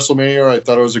forward to WrestleMania. I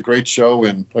thought it was a great show,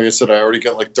 and like I said, I already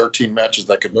got 13 matches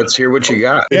that could. Let's hear what you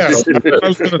got. Yeah, I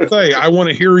was going to say, I want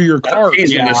to hear your card.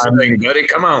 Yeah, this thing, buddy.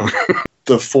 Come on.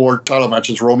 The 4 title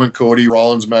matches: Roman, Cody,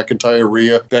 Rollins, McIntyre,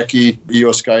 Rhea, Becky,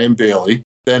 Io Sky, and Bayley.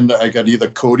 Then I got either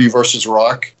Cody versus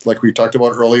Rock, like we talked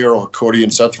about earlier, or Cody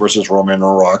and Seth versus Roman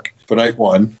or Rock for night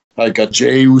 1. I got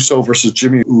Jey Uso versus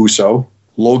Jimmy Uso.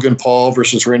 Logan Paul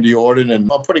versus Randy Orton,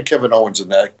 and I'm putting Kevin Owens in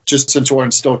that. Just since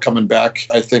Orton's still coming back,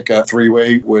 I think a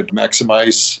three-way would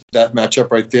maximize that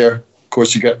matchup right there. Of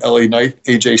course, you got LA Knight,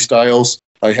 AJ Styles.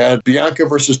 I had Bianca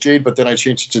versus Jade, but then I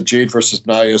changed it to Jade versus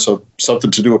Nia, so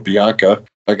something to do with Bianca.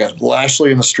 I got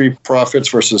Lashley and the Street Profits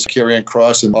versus Karrion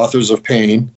Kross and Authors of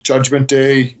Pain. Judgment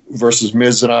Day versus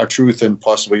Miz and R-Truth and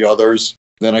possibly others.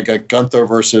 Then I got Gunther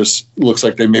versus, looks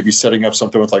like they may be setting up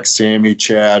something with like Sammy,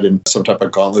 Chad, and some type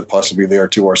of gauntlet possibly there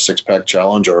too, or six-pack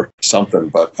challenge or something.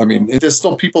 But, I mean, there's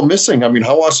still people missing. I mean,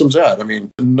 how awesome is that? I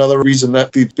mean, another reason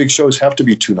that the big shows have to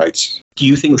be 2 nights. Do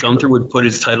you think Gunther would put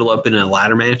his title up in a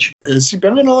ladder match? Has he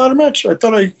been in a ladder match? I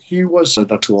thought he was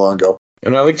not too long ago.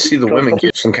 And I like to see the women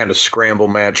get some kind of scramble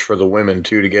match for the women,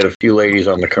 too, to get a few ladies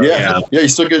on the card. Yeah, you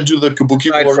still got to do the Kabuki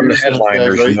Aside Warriors. from the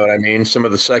headliners, right? you know what I mean? Some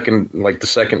of the second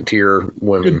tier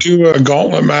women. Could do a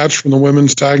gauntlet match from the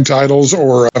women's tag titles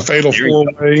or a fatal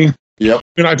four-way. Yep.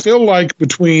 And I feel like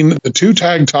between the 2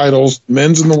 tag titles,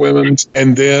 men's and the women's,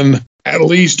 and then at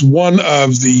least one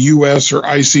of the U.S. or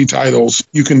IC titles,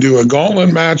 you can do a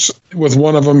gauntlet match with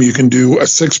one of them. You can do a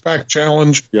 6-pack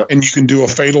challenge, and you can do a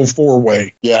fatal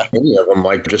 4-way. Yeah. Any of them,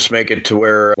 like, just make it to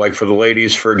where, like, for the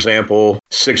ladies, for example,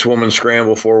 6-woman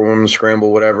scramble, 4-woman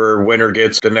scramble, whatever. Winner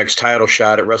gets the next title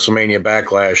shot at WrestleMania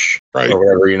Backlash, right, or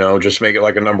whatever, you know. Just make it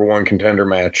like a number 1 contender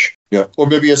match. Yeah, or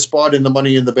maybe a spot in the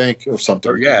Money in the Bank or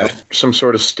something. Or, yeah, some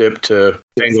sort of stip to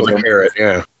dangle the carrot,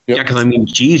 yeah. Yeah, because I mean,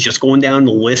 geez, just going down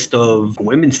the list of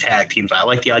women's tag teams, I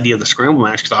like the idea of the scramble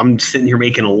match because I'm sitting here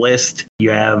making a list.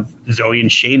 You have Zoe and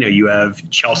Shayna, you have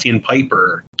Chelsea and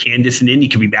Piper, Candice and Indy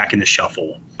could be back in the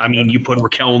shuffle. I mean, you put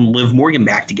Raquel and Liv Morgan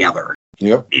back together.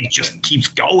 Yep. It just keeps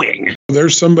going.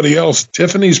 There's somebody else.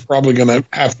 Tiffany's probably going to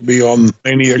have to be on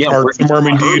Mania card somewhere. I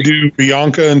mean, do you do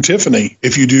Bianca and Tiffany?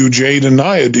 If you do Jade and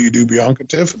Nia, do you do Bianca and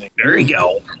Tiffany? There you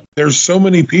go. There's so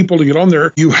many people to get on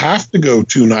there. You have to go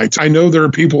 2 nights. I know there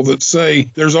are people that say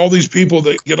there's all these people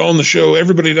that get on the show.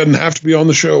 Everybody doesn't have to be on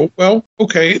the show. Well,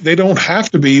 okay, they don't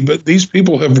have to be, but these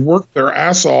people have worked their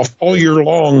ass off all year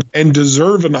long and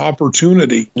deserve an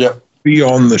opportunity. Yep. Be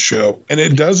on the show. And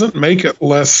it doesn't make it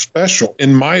less special,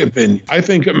 in my opinion. I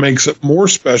think it makes it more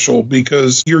special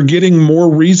because you're getting more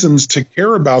reasons to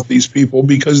care about these people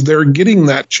because they're getting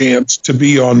that chance to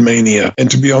be on Mania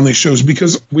and to be on these shows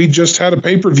because we just had a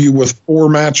pay-per-view with 4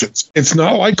 matches. It's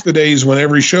not like the days when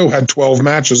every show had 12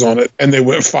 matches on it and they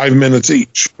went 5 minutes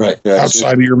each. Right. Yeah,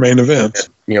 outside of your main event.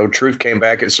 You know, Truth came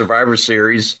back at Survivor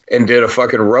Series and did a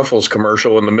fucking Ruffles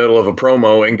commercial in the middle of a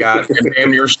promo and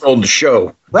damn near sold the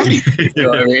show. Right. You know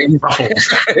what I mean?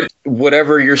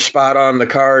 Whatever your spot on the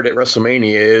card at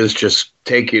WrestleMania is, just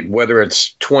take it, whether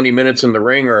it's 20 minutes in the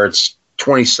ring or it's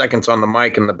 20 seconds on the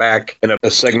mic in the back in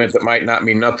a segment that might not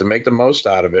mean nothing. Make the most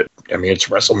out of it. I mean, it's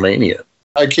WrestleMania.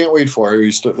 I can't wait for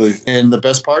it. And the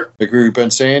best part, I agree with Ben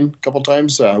saying a couple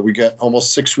times, we got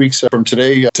almost 6 weeks from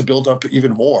today to build up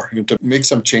even more, to make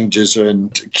some changes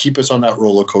and to keep us on that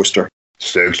roller coaster.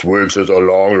 6 weeks is a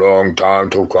long, long time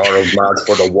to call a match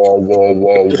for the work.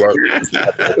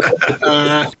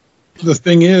 The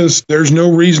thing is, there's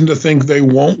no reason to think they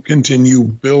won't continue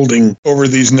building over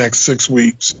these next 6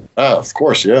 weeks. Of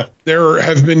course, yeah. There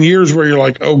have been years where you're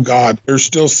like, oh, God, there's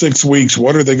still 6 weeks.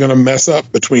 What are they going to mess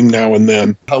up between now and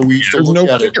then? How we used to look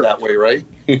at it that way, right?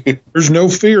 There's no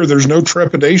fear. There's no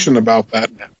trepidation about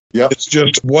that now. Yep. It's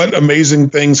just what amazing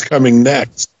things coming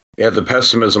next. Yeah, the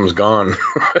pessimism's gone.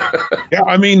 Yeah,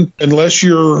 I mean, unless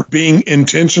you're being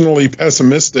intentionally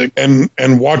pessimistic and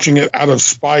watching it out of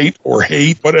spite or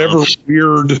hate, whatever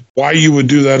weird, why you would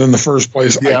do that in the first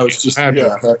place. Yeah,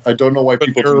 I don't know why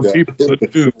people do that. There are people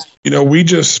that do. You know,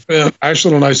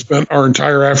 Ashlyn and I spent our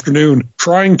entire afternoon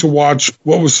trying to watch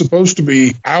what was supposed to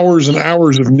be hours and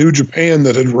hours of New Japan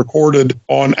that had recorded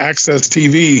on Access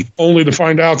TV, only to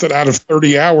find out that out of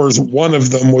 30 hours, one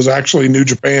of them was actually New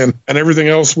Japan and everything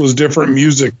else was different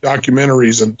music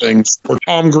documentaries and things, or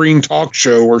Tom Green talk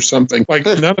show or something. Like,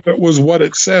 none of it was what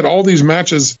it said. All these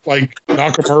matches, like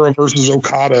Nakamura versus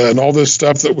Okada and all this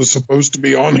stuff that was supposed to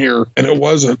be on here, and it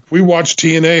wasn't. We watched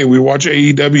TNA, we watch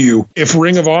AEW. If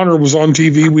Ring of Honor was on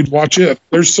TV, we'd watch it.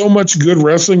 There's so much good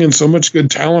wrestling and so much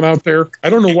good talent out there. I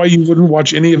don't know why you wouldn't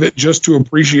watch any of it just to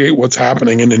appreciate what's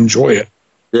happening and enjoy it.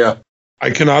 Yeah. I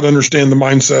cannot understand the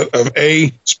mindset of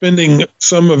spending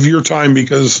some of your time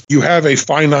because you have a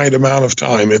finite amount of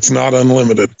time. It's not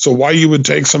unlimited. So why you would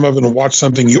take some of it and watch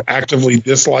something you actively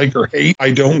dislike or hate,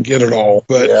 I don't get it all.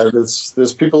 But yeah,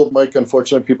 there's people, Mike,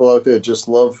 unfortunate people out there just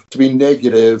love to be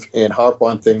negative and harp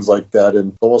on things like that,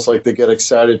 and almost like they get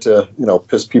excited to,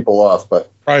 piss people off.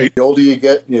 But right. The older you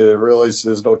get, you realize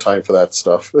there's no time for that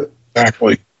stuff.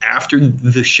 Exactly. After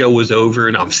the show was over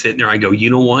and I'm sitting there, I go, you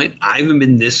know what? I haven't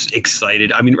been this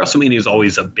excited. I mean, WrestleMania is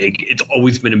always it's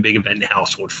always been a big event in the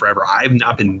household forever. I've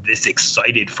not been this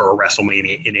excited for a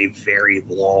WrestleMania in a very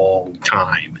long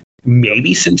time.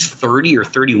 Maybe since 30 or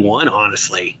 31,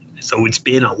 honestly. So it's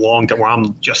been a long time where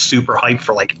I'm just super hyped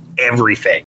for like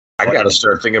everything. I got to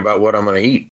start thinking about what I'm going to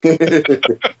eat.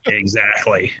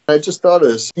 Exactly. I just thought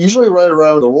is usually right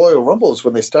around the Royal Rumble is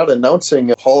when they start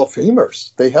announcing Hall of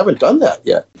Famers. They haven't done that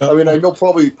yet. I mean, I know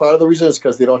probably part of the reason is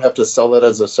because they don't have to sell it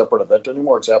as a separate event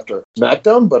anymore. It's after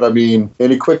SmackDown. But I mean,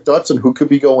 any quick thoughts on who could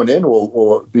be going in?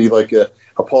 Will it be like a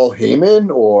Paul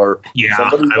Heyman or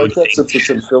somebody like that since it's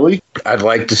in Philly? I'd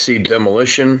like to see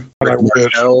Demolition.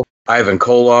 Ivan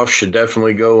Koloff should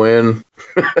definitely go in.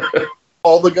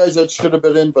 All the guys that should have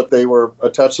been in, but they were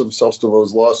attached themselves to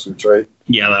those lawsuits, right?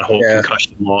 Yeah, that whole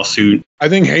concussion lawsuit. I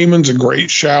think Heyman's a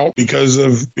great shout because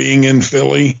of being in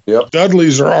Philly. Yep.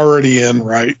 Dudley's are already in,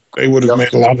 right? They would have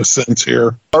made a lot of sense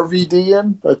here. RVD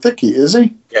in? I think he is.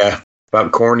 Yeah,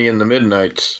 about Corny in the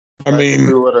Midnights. I mean,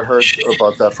 we would have heard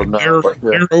about that from now.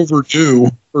 They're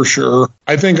overdue for sure.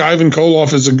 I think Ivan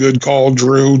Koloff is a good call,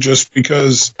 Drew, just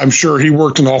because I'm sure he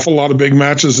worked an awful lot of big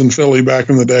matches in Philly back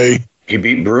in the day. He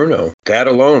beat Bruno. That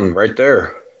alone, right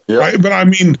there. Yeah. Right, but I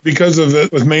mean, because of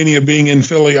it, with Mania being in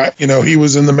Philly, he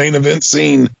was in the main event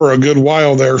scene for a good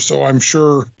while there, so I'm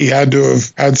sure he had to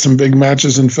have had some big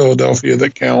matches in Philadelphia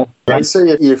that count. I'd say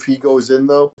if he goes in,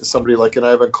 though, somebody like an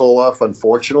Ivan Koloff,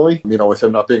 unfortunately, with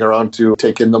him not being around to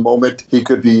take in the moment, he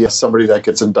could be somebody that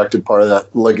gets inducted part of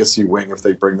that legacy wing if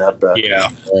they bring that back. Yeah.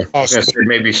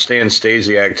 Maybe Stan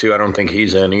Stasiak, too. I don't think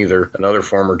he's in either. Another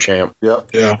former champ.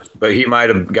 Yep. Yeah. But he might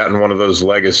have gotten one of those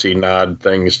legacy nod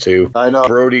things, too. I know.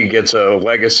 Brody gets a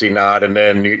legacy nod, and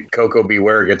then Coco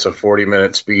Beware gets a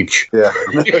 40-minute speech. Yeah.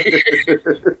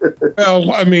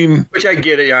 Well, I mean... Which I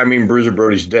get it. I mean, Bruiser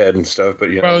Brody's dead and stuff, but,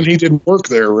 Well, and he didn't work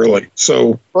there, really,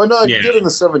 so... Well, no, he did in the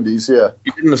 70s, yeah.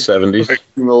 He did in the 70s.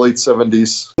 In the late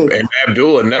 70s. And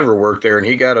Abdullah never worked there, and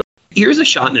he got a... Here's a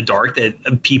shot in the dark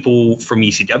that people from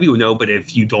ECW know, but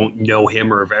if you don't know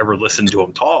him or have ever listened to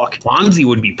him talk, Fonzie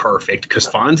would be perfect, because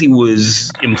Fonzie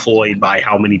was employed by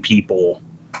how many people...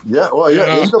 Yeah, well, in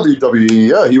WWE,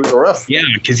 yeah, he was a ref. Yeah,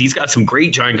 because he's got some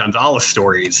great Giant Gonzalez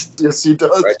stories. Yes, he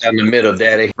does. Right down the middle,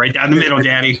 Daddy. Right down the middle,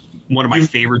 Daddy. One of my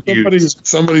favorite dudes.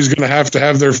 Somebody's going to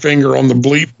have their finger on the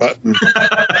bleep button.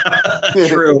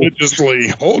 True.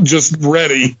 Just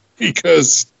ready,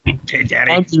 because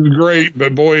Daddy. Fonzie's great,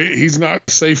 but boy, he's not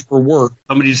safe for work.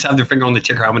 Somebody just have their finger on the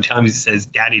ticker how many times he says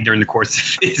Daddy during the course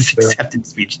of his acceptance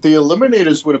speech. The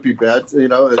Eliminators wouldn't be bad,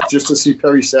 just to see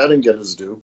Perry Saturn get his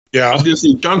due. Yeah.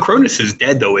 John Cronus is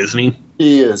dead, though, isn't he?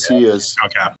 He is.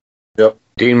 Okay. Yep.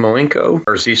 Dean Malenko?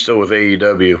 Or is he still with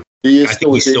AEW? He is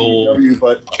still with AEW,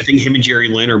 but... I think him and Jerry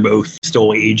Lynn are both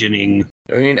still agenting.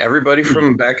 I mean, everybody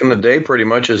from back in the day pretty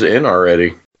much is in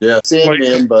already. Yeah,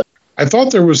 Sandman, but... I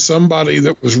thought there was somebody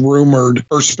that was rumored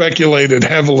or speculated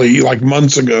heavily like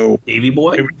months ago. Davey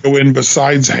Boy? They would go in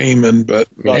besides Heyman, but...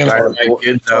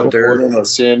 Kids out there. Or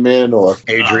Sandman or...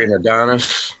 Adrian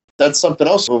Adonis. That's something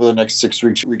else over the next 6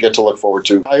 weeks we get to look forward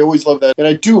to. I always love that. And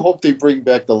I do hope they bring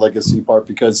back the legacy part,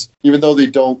 because even though they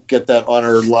don't get that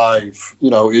honor live,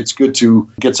 it's good to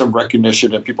get some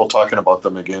recognition and people talking about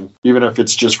them again, even if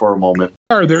it's just for a moment.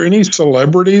 Are there any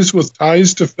celebrities with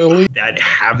ties to Philly that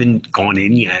haven't gone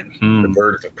in yet? The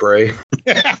Bird of Prey.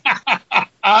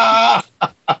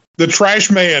 The Trash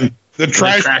Man. The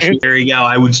Trash Man. There you go.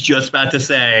 I was just about to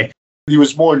say. He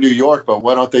was more in New York, but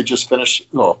why don't they just finish?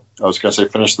 No, I was going to say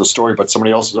finish the story, but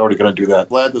somebody else is already going to do that.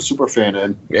 Glad the superfan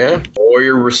in. Yeah,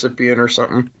 Warrior recipient or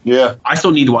something. Yeah. I still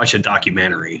need to watch a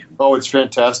documentary. Oh, it's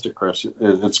fantastic, Chris.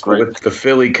 It's great. With the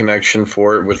Philly connection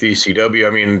for it with ECW, I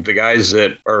mean, the guys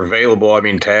that are available, I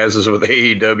mean, Taz is with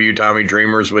AEW, Tommy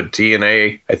Dreamer's with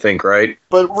TNA, I think, right?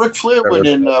 But Ric Flair went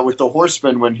in with the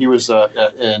Horsemen when he was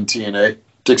in TNA.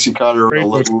 Dixie Carter.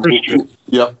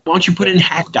 Yep. Why don't you put in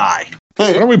Hack Die?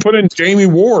 Why don't we put in Jamie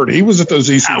Ward? He was at those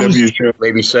ECW shows.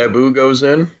 Maybe Sabu goes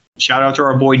in. Shout out to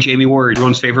our boy Jamie Ward,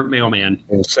 everyone's favorite mailman.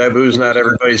 And Sabu's not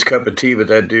everybody's cup of tea, but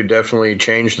that dude definitely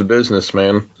changed the business,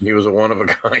 man. He was a one of a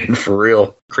kind for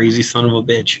real. Crazy son of a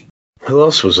bitch. Who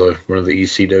else was one of the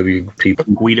ECW people?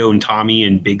 Guido and Tommy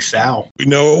and Big Sal. We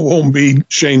know it won't be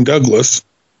Shane Douglas.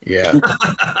 Yeah.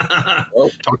 Well,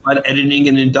 talk about editing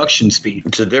an induction speech.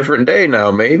 It's a different day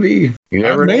now, maybe. You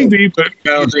never know. Maybe, but I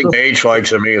don't think Paige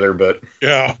likes him either, but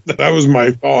yeah, that was my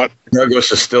thought.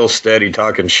 Douglas is still steady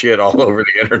talking shit all over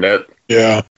the internet.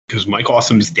 Yeah. Because Mike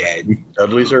Awesome's dead.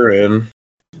 Dudleys are in.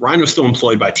 Rhino's still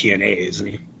employed by TNA, isn't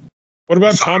he? What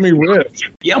about Tommy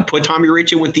Rich? Yeah, put Tommy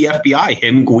Rich in with the FBI.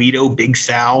 Him, Guido, Big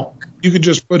Sal. You could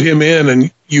just put him in, and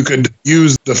you could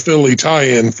use the Philly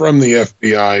tie-in from the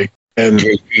FBI. And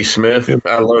J.P. Smith.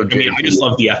 I just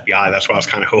love the FBI. That's what I was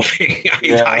kind of hoping.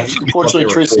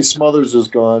 Unfortunately, Tracy Smothers is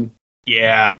gone.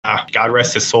 Yeah, God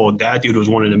rest his soul. That dude was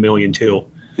one in a million, too.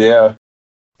 Yeah.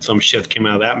 Some shit came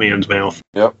out of that man's mouth.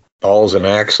 Yep. Balls and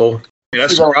Axel.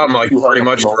 That's the problem. Like, pretty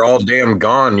much we're all damn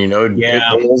gone, you know?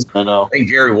 Yeah. I know. I think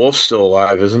Gary Wolf's still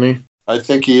alive, isn't he? I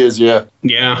think he is, yeah.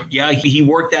 Yeah. He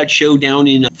worked that show down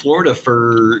in Florida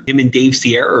for him and Dave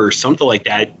Sierra or something like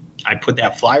that. I put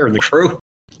that flyer in the crew.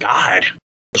 God.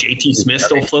 JT Smith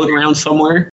still floating around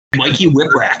somewhere. Mikey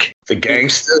Whipwreck. The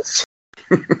gangsters.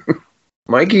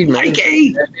 Mikey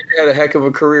had a heck of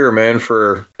a career, man,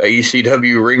 for a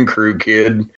ECW ring crew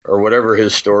kid or whatever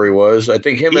his story was. I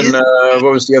think him and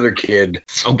what was the other kid?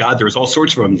 Oh God, there was all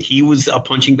sorts of them. He was a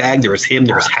punching bag. There was him.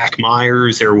 There was Hack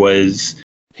Myers.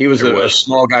 He was a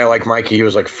small guy like Mikey. He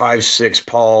was like 5'6".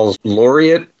 Paul's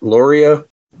Loria. Puerto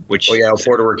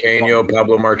Ricano,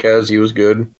 Pablo Marquez. He was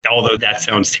good. Although that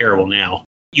sounds terrible now.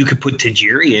 You could put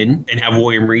Tajiri in and have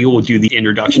William Regal do the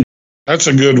introduction. That's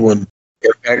a good one.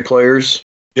 Impact players.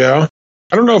 Yeah.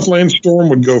 I don't know if Lance Storm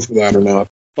would go for that or not.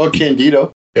 Well,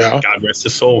 Candido. Yeah. God rest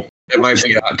his soul. It might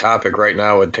be a hot topic right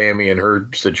now with Tammy and her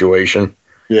situation.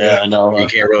 Yeah, I know. You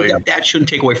can't really. That shouldn't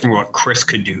take away from what Chris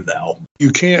could do, though. You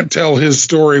can't tell his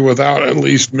story without at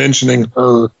least mentioning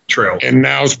her. True. And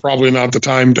now's probably not the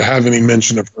time to have any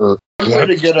mention of her. The way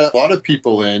to get a lot of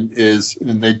people in is,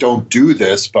 and they don't do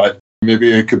this, but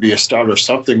maybe it could be a start of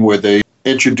something where they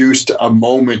introduced a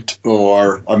moment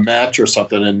or a match or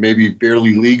something, and maybe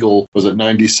Barely Legal, was it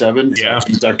 97? Yeah.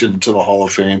 Inducted into the Hall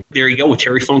of Fame. There you go. With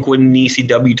Terry Funk winning the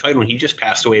ECW title, and he just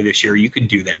passed away this year. You could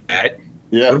do that.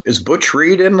 Yeah. Is Butch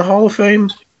Reed in the Hall of Fame?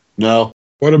 No.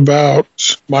 What about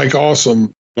Mike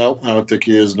Awesome? No, I don't think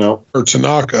he is, no. Or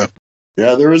Tanaka?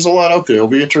 Yeah, there is a lot out there. It'll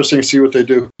be interesting to see what they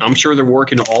do. I'm sure they're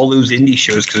working all those indie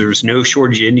shows because there's no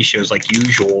shortage of indie shows like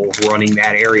usual running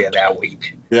that area that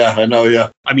week. Yeah, I know, yeah.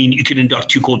 I mean, you could induct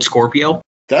Too Cold Scorpio.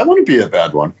 That wouldn't be a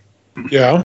bad one.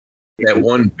 Yeah. That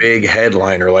one big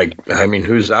headliner,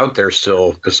 who's out there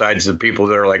still besides the people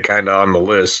that are like kind of on the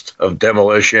list of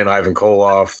Demolition, Ivan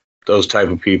Koloff, those type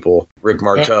of people. Rick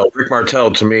Martel. Rick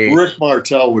Martel, to me. Rick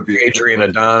Martel would be. Adrian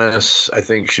Adonis, I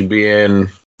think, should be in.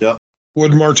 Yep.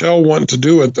 Would Martel want to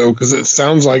do it, though? Because it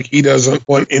sounds like he doesn't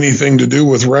want anything to do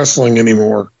with wrestling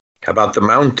anymore. How about the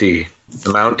Mountie? The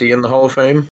Mountie in the Hall of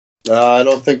Fame? I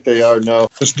don't think they are, no.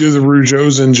 Just do the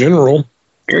Rougeaus in general.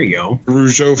 There you go. The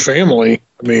Rougeau family.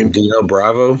 I mean, Dino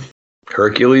Bravo,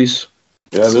 Hercules.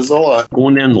 Yeah, there's a lot.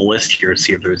 Going down the list here to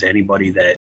see if there's anybody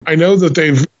that. I know that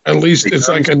they've, at least it's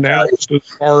like announced as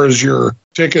far as your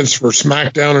tickets for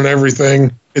SmackDown and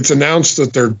everything. It's announced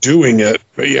that they're doing it.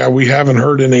 But yeah, we haven't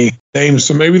heard any names.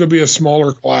 So maybe it'll be a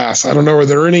smaller class. I don't know. Are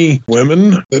there any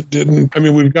women that didn't? I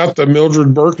mean, we've got the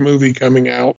Mildred Burke movie coming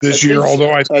out this year,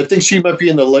 although I think she might be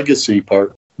in the legacy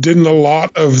part. Didn't a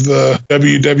lot of the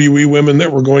WWE women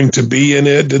that were going to be in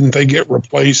it, didn't they get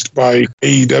replaced by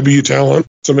AEW talent?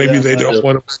 So maybe they don't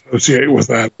want to associate with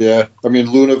that. Yeah. I mean,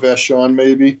 Luna Vachon,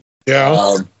 maybe.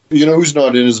 Yeah. You know who's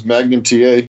not in is Magnum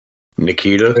TA.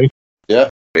 Nikita. Okay. Yeah.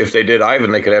 If they did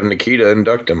Ivan, they could have Nikita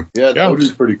induct him. Yeah, that would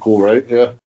be pretty cool, right?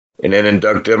 Yeah. And then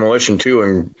induct Demolition, too,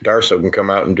 and Darso can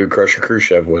come out and do Crusher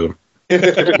Khrushchev with him. See,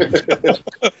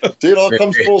 it all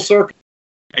comes full circle.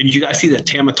 And did you guys see that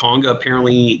Tama Tonga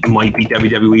apparently might be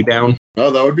WWE bound?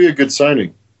 Oh, that would be a good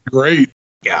signing. Great.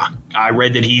 Yeah. I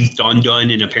read that he's done,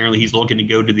 and apparently he's looking to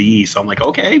go to the East. So I'm like,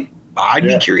 okay, I'd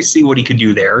be curious to see what he could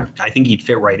do there. I think he'd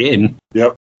fit right in.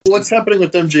 Yep. What's happening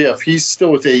with MJF? He's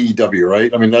still with AEW,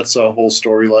 right? I mean, that's a whole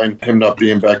storyline, him not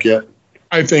being back yet.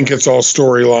 I think it's all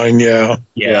storyline, yeah.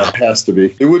 Yeah, it has to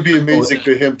be. It would be amazing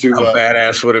for him to... How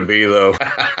badass would it be, though?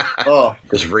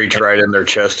 Just reach right in their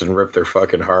chest and rip their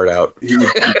fucking heart out. He would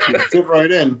fit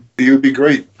right in. He would be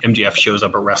great. MJF shows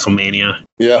up at WrestleMania.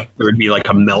 Yeah. There would be like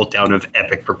a meltdown of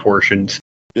epic proportions.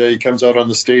 Yeah, he comes out on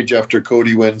the stage after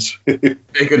Cody wins.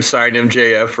 They could sign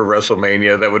MJF for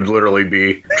WrestleMania. That would literally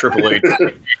be Triple H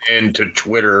into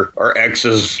Twitter or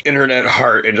X's internet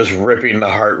heart and just ripping the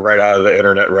heart right out of the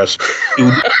internet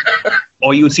wrestling.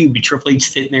 All you would see would be Triple H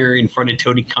sitting there in front of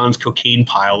Tony Khan's cocaine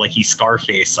pile like he's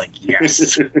Scarface. Like,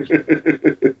 yes.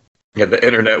 Yeah, the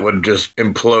internet would just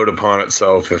implode upon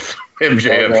itself if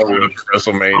MJF showed up to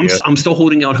WrestleMania. I'm still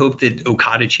holding out hope that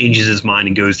Okada changes his mind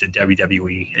and goes to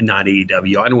WWE and not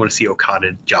AEW. I don't want to see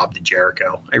Okada job to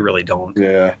Jericho. I really don't.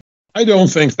 Yeah. I don't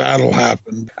think that'll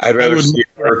happen. I'd rather see it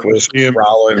work with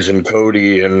Rollins and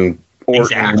Cody and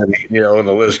Exactly. And, and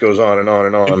the list goes on and on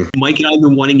and on. Mike and I have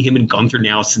been wanting him and Gunther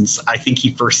now since I think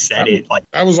he first said it. Like,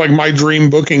 that was like my dream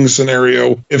booking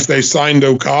scenario. If they signed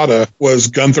Okada, was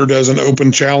Gunther does an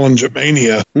open challenge at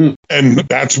Mania. And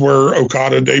that's where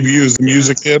Okada debuts. The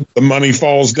music hit, the money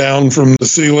falls down from the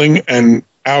ceiling, and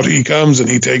out he comes, and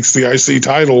he takes the IC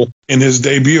title in his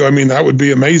debut. I mean, that would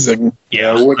be amazing.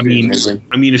 Yeah, amazing.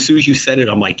 I mean, as soon as you said it,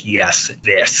 I'm like, yes,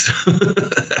 this.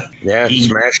 Yeah,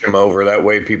 smash him over. That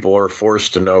way people are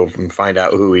forced to know and find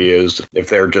out who he is if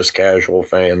they're just casual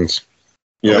fans.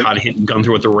 Yeah, Okada hitting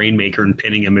Gunther with the Rainmaker and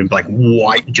pinning him and be like,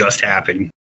 what just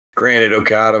happened? Granted,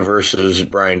 Okada versus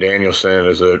Bryan Danielson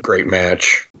is a great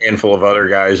match. Handful of other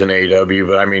guys in AEW,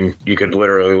 but I mean, you could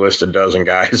literally list a dozen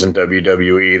guys in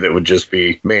WWE that would just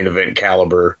be main event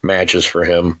caliber matches for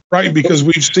him. Right, because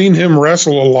we've seen him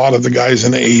wrestle a lot of the guys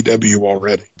in AEW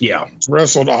already. Yeah. He's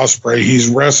wrestled Ospreay, he's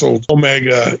wrestled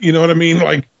Omega. You know what I mean?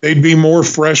 Like, they'd be more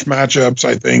fresh matchups,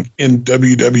 I think, in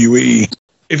WWE.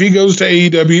 If he goes to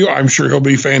AEW, I'm sure he'll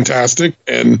be fantastic.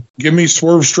 And give me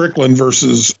Swerve Strickland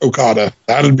versus Okada.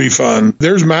 That'd be fun.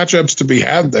 There's matchups to be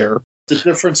had there. The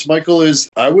difference, Michael, is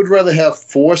I would rather have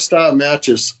 4-star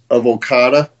matches of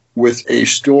Okada with a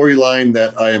storyline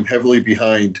that I am heavily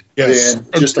behind than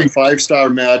just a 5-star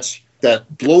match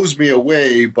that blows me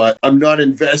away, but I'm not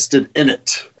invested in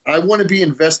it. I want to be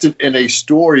invested in a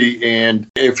story, and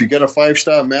if you get a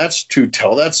 5-star match to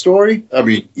tell that story, I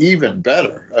mean, even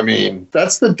better. I mean,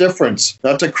 that's the difference.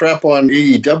 Not to crap on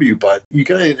AEW, but you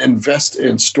got to invest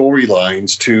in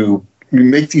storylines to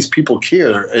make these people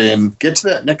care and get to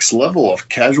that next level of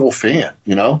casual fan,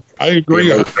 I agree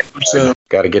 100%.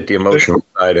 Got to get the emotional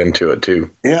side into it, too.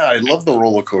 Yeah, I love the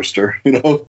roller coaster,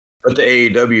 But the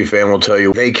AEW fan will tell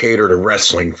you they cater to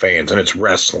wrestling fans, and it's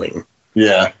wrestling.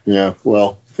 Yeah,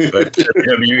 well... But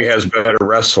WWE has better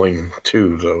wrestling,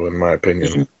 too, though, in my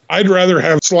opinion. I'd rather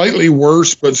have slightly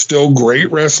worse but still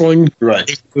great wrestling.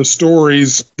 Right. The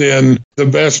stories than the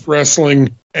best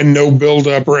wrestling and no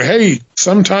build-up. Or, hey,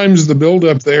 sometimes the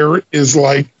build-up there is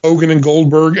like Hogan and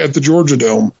Goldberg at the Georgia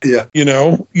Dome. Yeah.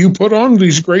 You put on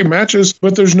these great matches,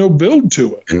 but there's no build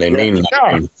to it. And they mean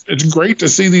nothing. It's great to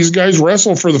see these guys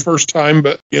wrestle for the first time,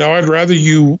 but, I'd rather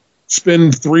you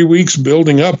spend 3 weeks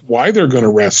building up why they're going to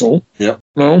wrestle. Yep.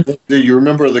 No? You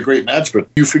remember the great match, but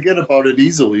you forget about it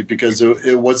easily because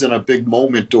it wasn't a big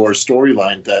moment or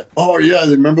storyline that, oh, yeah,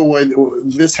 remember when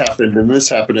this happened,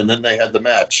 and then they had the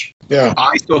match. Yeah.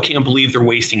 I still can't believe they're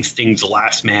wasting Sting's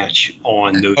last match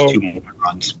on those 2 more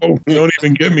runs. Oh, don't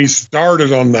even get me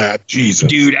started on that. Jesus.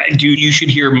 Dude, you should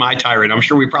hear my tirade. I'm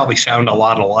sure we probably sound a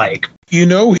lot alike.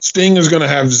 Sting is going to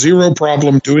have zero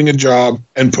problem doing a job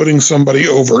and putting somebody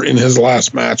over in his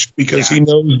last match because he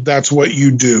knows that's what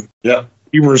you do. Yeah.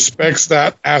 He respects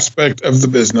that aspect of the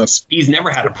business. He's never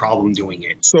had a problem doing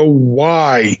it. So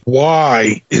why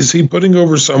is he putting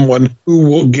over someone who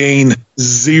will gain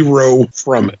zero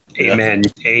from it?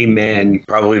 Amen.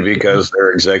 Probably because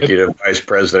they're executive vice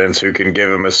presidents who can give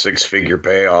him a 6-figure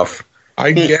payoff.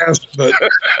 I guess, but...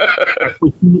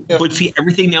 But see,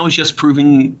 everything now is just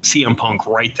proving CM Punk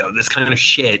right, though. This kind of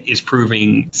shit is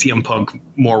proving CM Punk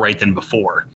more right than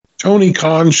before. Tony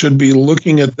Khan should be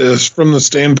looking at this from the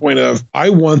standpoint of,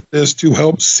 I want this to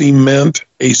help cement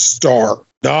a star,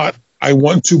 not I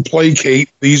want to placate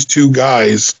these 2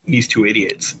 guys. These 2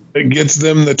 idiots. It gets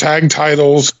them the tag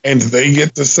titles, and they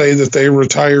get to say that they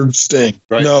retired Sting.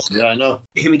 Right. No. Yeah, I know.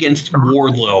 Him against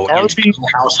Wardlow, against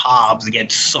House Hobbs,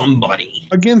 against somebody.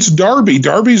 Against Darby.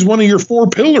 Darby's one of your 4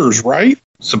 pillars, right?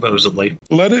 Supposedly.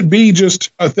 Let it be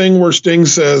just a thing where Sting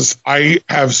says, I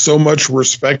have so much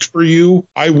respect for you.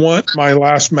 I want my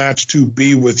last match to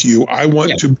be with you. I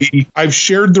want to be, I've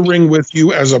shared the ring with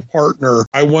you as a partner.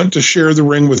 I want to share the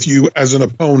ring with you as an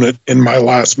opponent in my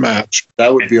last match.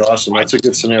 That would be awesome. That's a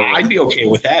good scenario. I'd be okay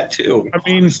with that, too. I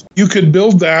mean, you could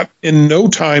build that in no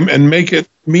time and make it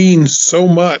mean so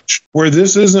much where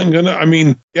this isn't going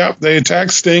to, they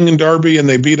attacked Sting and Darby and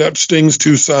they beat up Sting's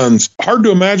 2 sons. Hard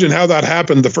to imagine how that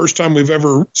happened the first time we've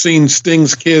ever seen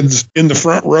Sting's kids in the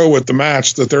front row at the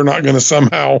match, that they're not going to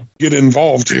somehow get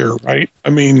involved here, right?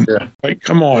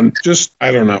 Come on, just,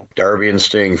 I don't know. Darby and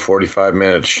Sting, 45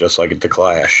 minutes, just like at the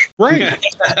Clash. Right.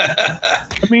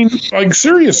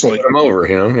 Seriously. Put him over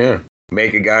him, yeah.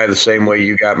 Make a guy the same way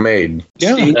you got made.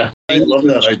 Yeah. I love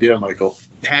that idea, Michael.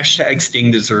 Hashtag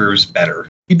Sting deserves better.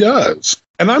 He does.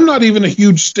 And I'm not even a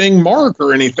huge Sting mark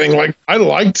or anything. I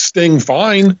liked Sting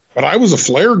fine, but I was a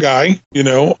Flair guy.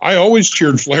 I always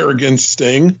cheered Flair against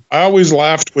Sting. I always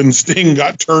laughed when Sting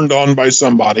got turned on by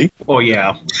somebody. Oh,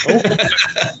 yeah.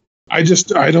 I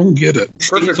don't get it.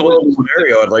 Perfect world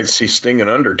scenario, I'd like to see Sting and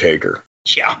Undertaker.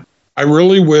 Yeah. I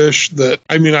really wish that,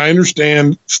 I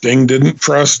understand Sting didn't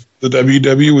trust the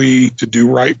WWE to do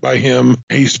right by him.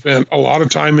 He spent a lot of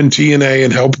time in TNA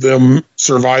and helped them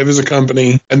survive as a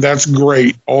company, and that's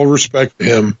great. All respect to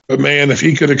him. But man, if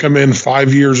he could have come in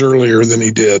 5 years earlier than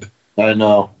he did. I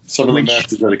know. Some of the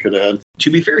matches that he could have had.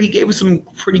 To be fair, he gave us some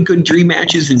pretty good dream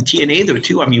matches in TNA, though,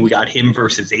 too. We got him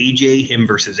versus AJ, him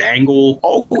versus Angle,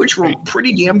 all of which were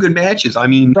pretty damn good matches.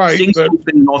 Right, Sting's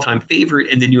been an all-time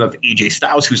favorite, and then you have AJ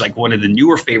Styles, who's like one of the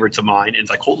newer favorites of mine, and it's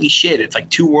like, holy shit, it's like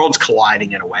two worlds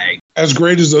colliding in a way. As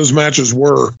great as those matches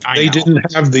were, they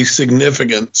didn't have the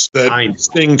significance that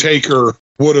Sting Taker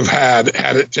would have had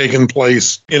it taken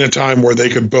place in a time where they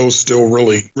could both still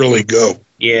really, really go.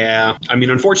 Yeah.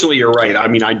 Unfortunately, you're right.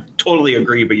 I totally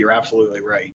agree, but you're absolutely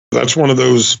right. That's one of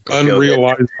those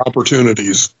unrealized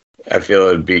opportunities. I feel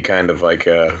it'd be kind of like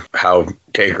how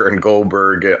Taker and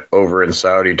Goldberg over in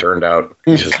Saudi turned out.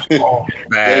 Just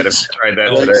bad if I tried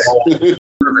that today.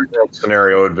 Perfect world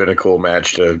scenario would have been a cool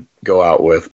match to go out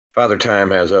with. Father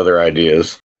Time has other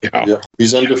ideas. Yeah,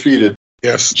 he's undefeated.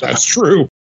 Yes, that's true.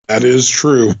 That is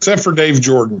true. Except for Dave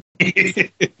Jordan.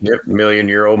 Yep,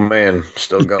 million-year-old man,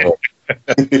 still going.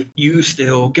 You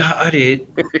still got it.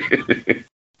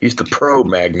 He's the pro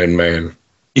Magnon man.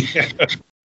 Yeah.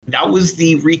 That was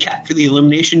the recap for the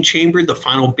Elimination Chamber, the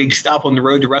final big stop on the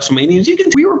road to WrestleMania. As you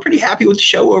can see, we were pretty happy with the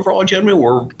show overall, gentlemen.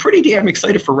 We're pretty damn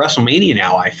excited for WrestleMania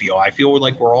now, I feel. I feel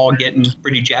like we're all getting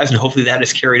pretty jazzed, and hopefully that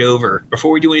is carried over.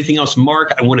 Before we do anything else,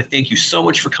 Mark, I want to thank you so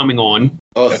much for coming on.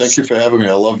 Oh, thank you for having me.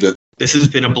 I loved it. This has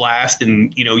been a blast,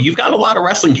 and you've got a lot of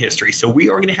wrestling history, so we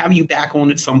are going to have you back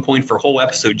on at some point for a whole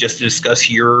episode just to discuss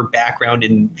your background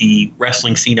in the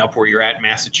wrestling scene up where you're at in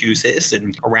Massachusetts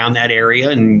and around that area,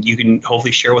 and you can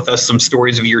hopefully share with us some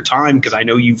stories of your time, because I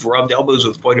know you've rubbed elbows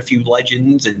with quite a few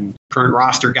legends and current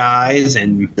roster guys.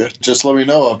 And yeah, just let me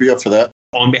know. I'll be up for that.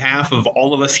 On behalf of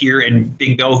all of us here and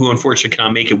Big Bell, who unfortunately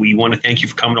cannot make it, we want to thank you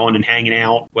for coming on and hanging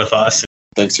out with us.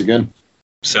 Thanks again.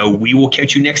 So we will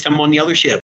catch you next time on the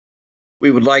Othership. We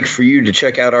would like for you to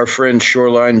check out our friend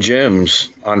Shoreline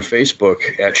Gems on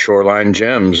Facebook at Shoreline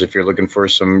Gems. If you're looking for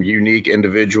some unique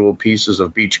individual pieces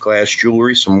of beach class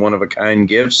jewelry, some one-of-a-kind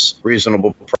gifts,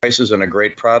 reasonable prices, and a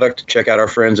great product, check out our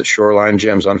friends at Shoreline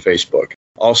Gems on Facebook.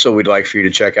 Also, we'd like for you to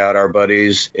check out our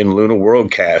buddies in Luna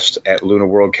Worldcast at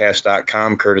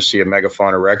lunaworldcast.com, courtesy of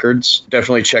Megafauna Records.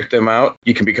 Definitely check them out.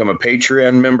 You can become a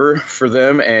Patreon member for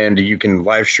them, and you can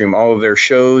live stream all of their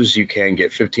shows. You can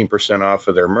get 15% off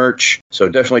of their merch. So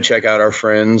definitely check out our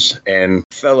friends and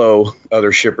fellow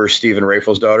other shipper, Stephen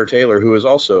Rafel's daughter, Taylor, who is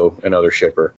also another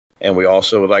shipper. And we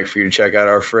also would like for you to check out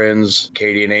our friends,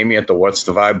 Katie and Amy, at the What's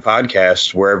the Vibe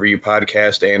podcast, wherever you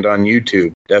podcast and on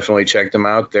YouTube. Definitely check them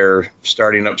out. They're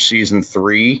starting up season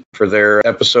 3 for their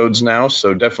episodes now,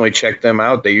 so definitely check them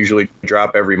out. They usually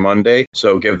drop every Monday,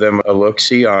 so give them a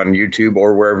look-see on YouTube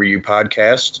or wherever you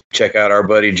podcast. Check out our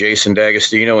buddy Jason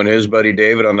D'Agostino and his buddy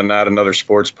David on the Not Another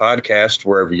Sports podcast,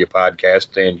 wherever you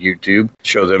podcast and YouTube.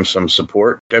 Show them some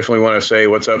support. Definitely want to say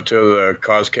what's up to the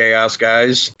Cause Chaos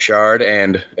guys, Shard,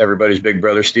 and everybody's big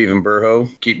brother, Stephen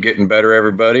Burho. Keep getting better,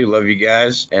 everybody. Love you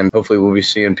guys, and hopefully we'll be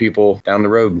seeing people down the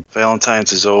road.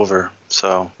 Valentine's is over,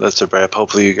 so that's a wrap.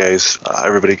 Hopefully you guys,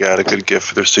 everybody got a good gift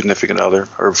for their significant other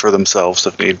or for themselves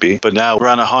if need be. But now we're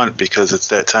on a hunt because it's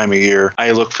that time of year.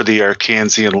 I look for the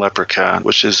Arkansian leprechaun,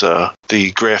 which is the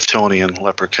Graftonian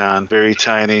leprechaun. Very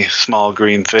tiny, small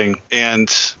green thing. And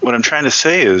what I'm trying to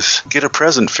say is get a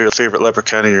present for your favorite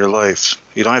leprechaun in your life.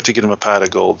 You don't have to get him a pot of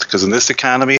gold, because in this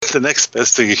economy, the next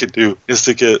best thing you can do is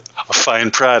to get a fine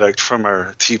product from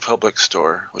our TeePublic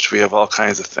store, which we have all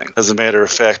kinds of things. As a matter of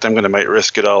fact, I'm going to might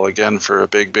risk it all again for a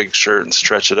big shirt and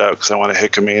stretch it out, because I want a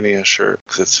Hickamania shirt,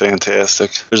 because it's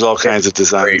fantastic. There's all kinds of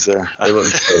designs there.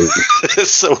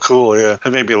 It's so cool, yeah.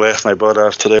 It made me laugh my butt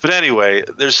off today. But anyway,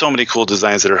 there's so many cool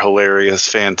designs that are hilarious,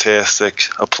 fantastic,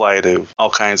 apply to all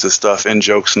kinds of stuff, and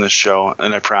jokes in this show.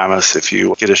 And I promise if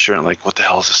you get a shirt and like, what the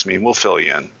hell does this mean? We'll fill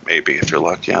you in, maybe, if you're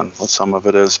lucky on what some of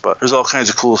it is. But there's all kinds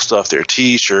of cool stuff there.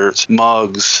 T-shirts,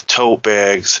 mugs, tote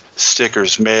bags,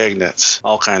 stickers, magnets,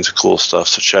 all kinds of cool stuff.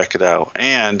 So check it out.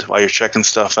 And while you're checking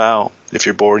stuff out, if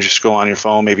you're bored, you scroll on your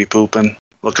phone, maybe pooping,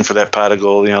 looking for that pot of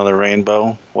gold, the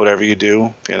rainbow, whatever you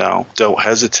do, don't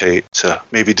hesitate to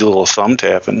maybe do a little thumb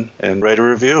tapping and write a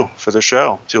review for the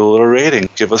show. Do a little rating.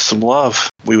 Give us some love.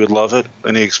 We would love it.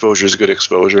 Any exposure is good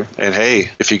exposure. And hey,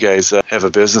 if you guys have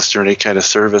a business or any kind of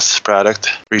service product,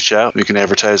 reach out. We can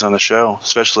advertise on the show,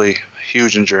 especially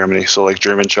huge in Germany. So like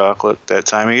German chocolate, that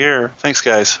time of year. Thanks,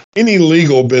 guys. Any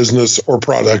legal business or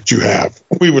product you have,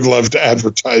 we would love to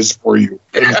advertise for you.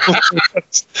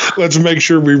 Let's make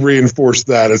sure we reinforce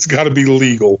that. It's got to be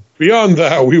legal. Beyond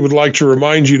that, we would like to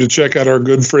remind you to check out our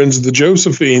good friends, the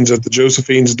Josephines, at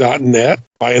thejosephines.net.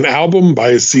 Buy an album, buy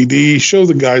a CD, show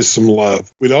the guys some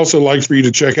love. We'd also like for you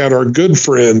to check out our good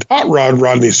friend, Hot Rod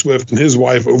Rodney Swift and his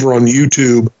wife over on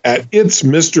YouTube at It's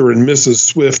Mr. and Mrs.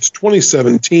 Swift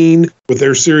 2017 with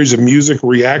their series of music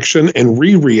reaction and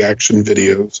re-reaction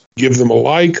videos. Give them a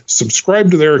like, subscribe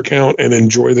to their account, and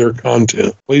enjoy their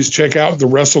content. Please check out the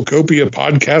WrestleCopia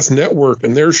Podcast Network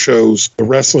and their shows, The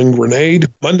Wrestling Grenade,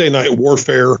 Monday Night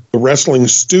Warfare, The Wrestling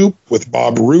Stoop with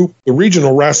Bob Roop, the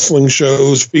regional wrestling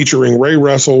shows featuring Ray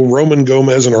Russell, Roman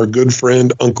Gomez, and our good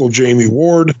friend Uncle Jamie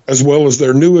Ward, as well as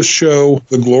their newest show,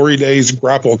 The Glory Days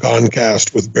GrappleCon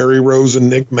Cast with Barry Rose and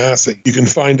Nick Massey. You can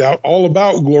find out all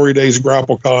about Glory Days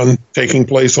GrappleCon taking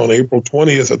place on April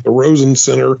 20th at the Rosen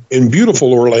Center in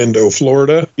beautiful Orlando,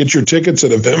 Florida. Get your tickets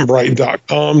at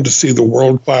eventbrite.com to see the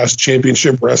world-class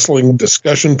championship wrestling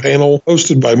discussion panel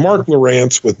hosted by Mark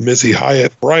Lawrence with Missy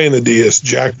Hyatt, Brian Adias,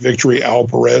 Jack Victory, Al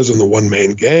Perez, and the One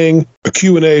Man Gang, a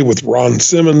Q&A with Ron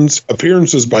Simmons,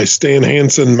 appearances by Stan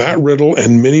Hansen, Matt Riddle,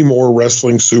 and many more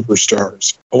wrestling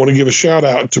superstars. I want to give a shout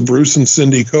out to Bruce and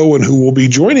Cindy Cohen, who will be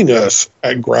joining us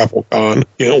at GrappleCon.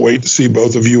 Can't wait to see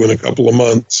both of you in a couple of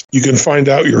months. You can find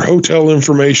out your hotel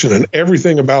information and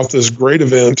everything about this great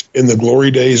event in the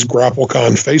Glory Days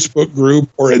GrappleCon Facebook group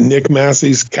or at Nick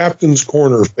Massey's Captain's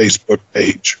Corner Facebook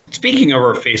page. Speaking of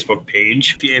our Facebook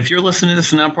page, if you're listening to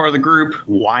this and not part of the group,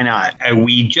 why not?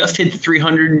 We just hit the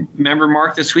 300 member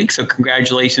mark this week, so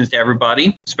congratulations to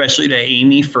everybody, especially to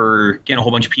Amy for getting a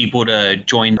whole bunch of people to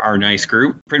join our nice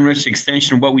group. Pretty much the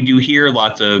extension of what we do here,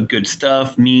 lots of good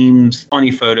stuff, memes,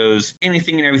 funny photos,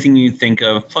 anything and everything you think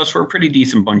of. Plus, we're a pretty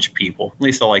decent bunch of people. At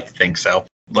least I like to think so.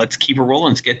 Let's keep it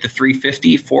rolling. Let's get to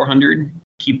 350, 400.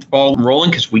 Keep the ball rolling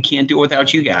because we can't do it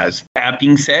without you guys. That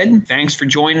being said, thanks for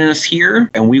joining us here,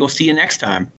 and we will see you next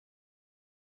time.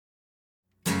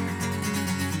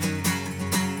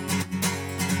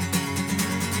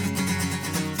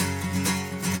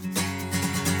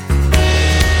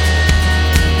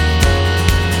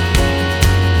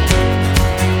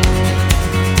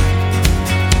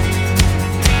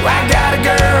 I got a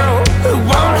girl who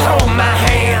won't hold my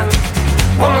hand,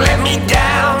 won't let me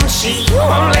down, she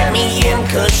won't let me in,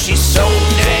 'cause she's so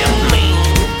damn mean.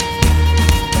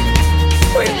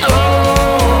 But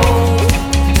oh,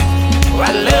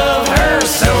 I love her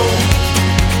so.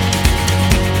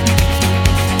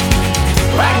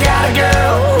 I got a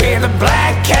girl with a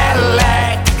black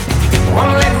Cadillac,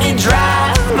 won't let me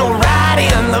drive, no ride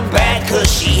in the back, 'cause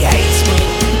she hates me.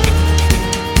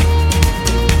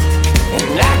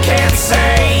 And I can't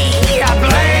say I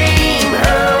blame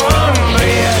her one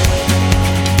bit.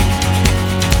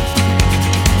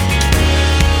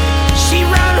 She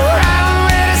run around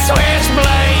with a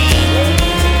switchblade,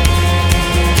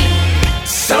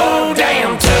 so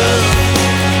damn tough.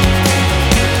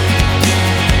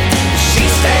 She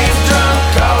stays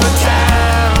drunk all the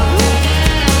time.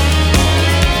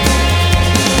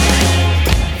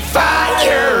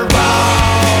 Fireball.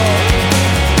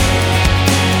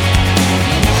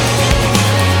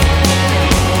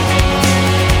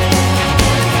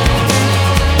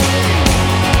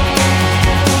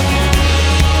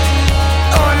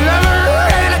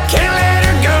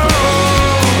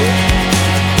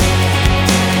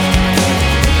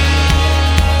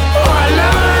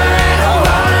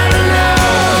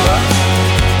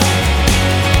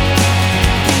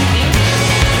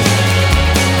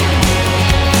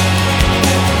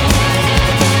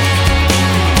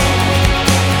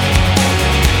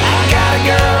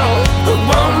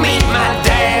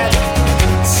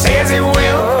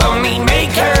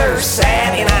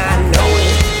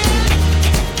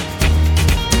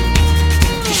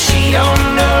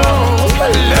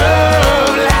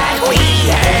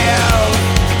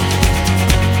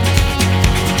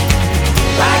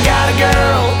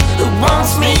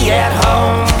 At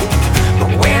home, but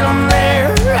when I'm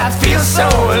there, I feel so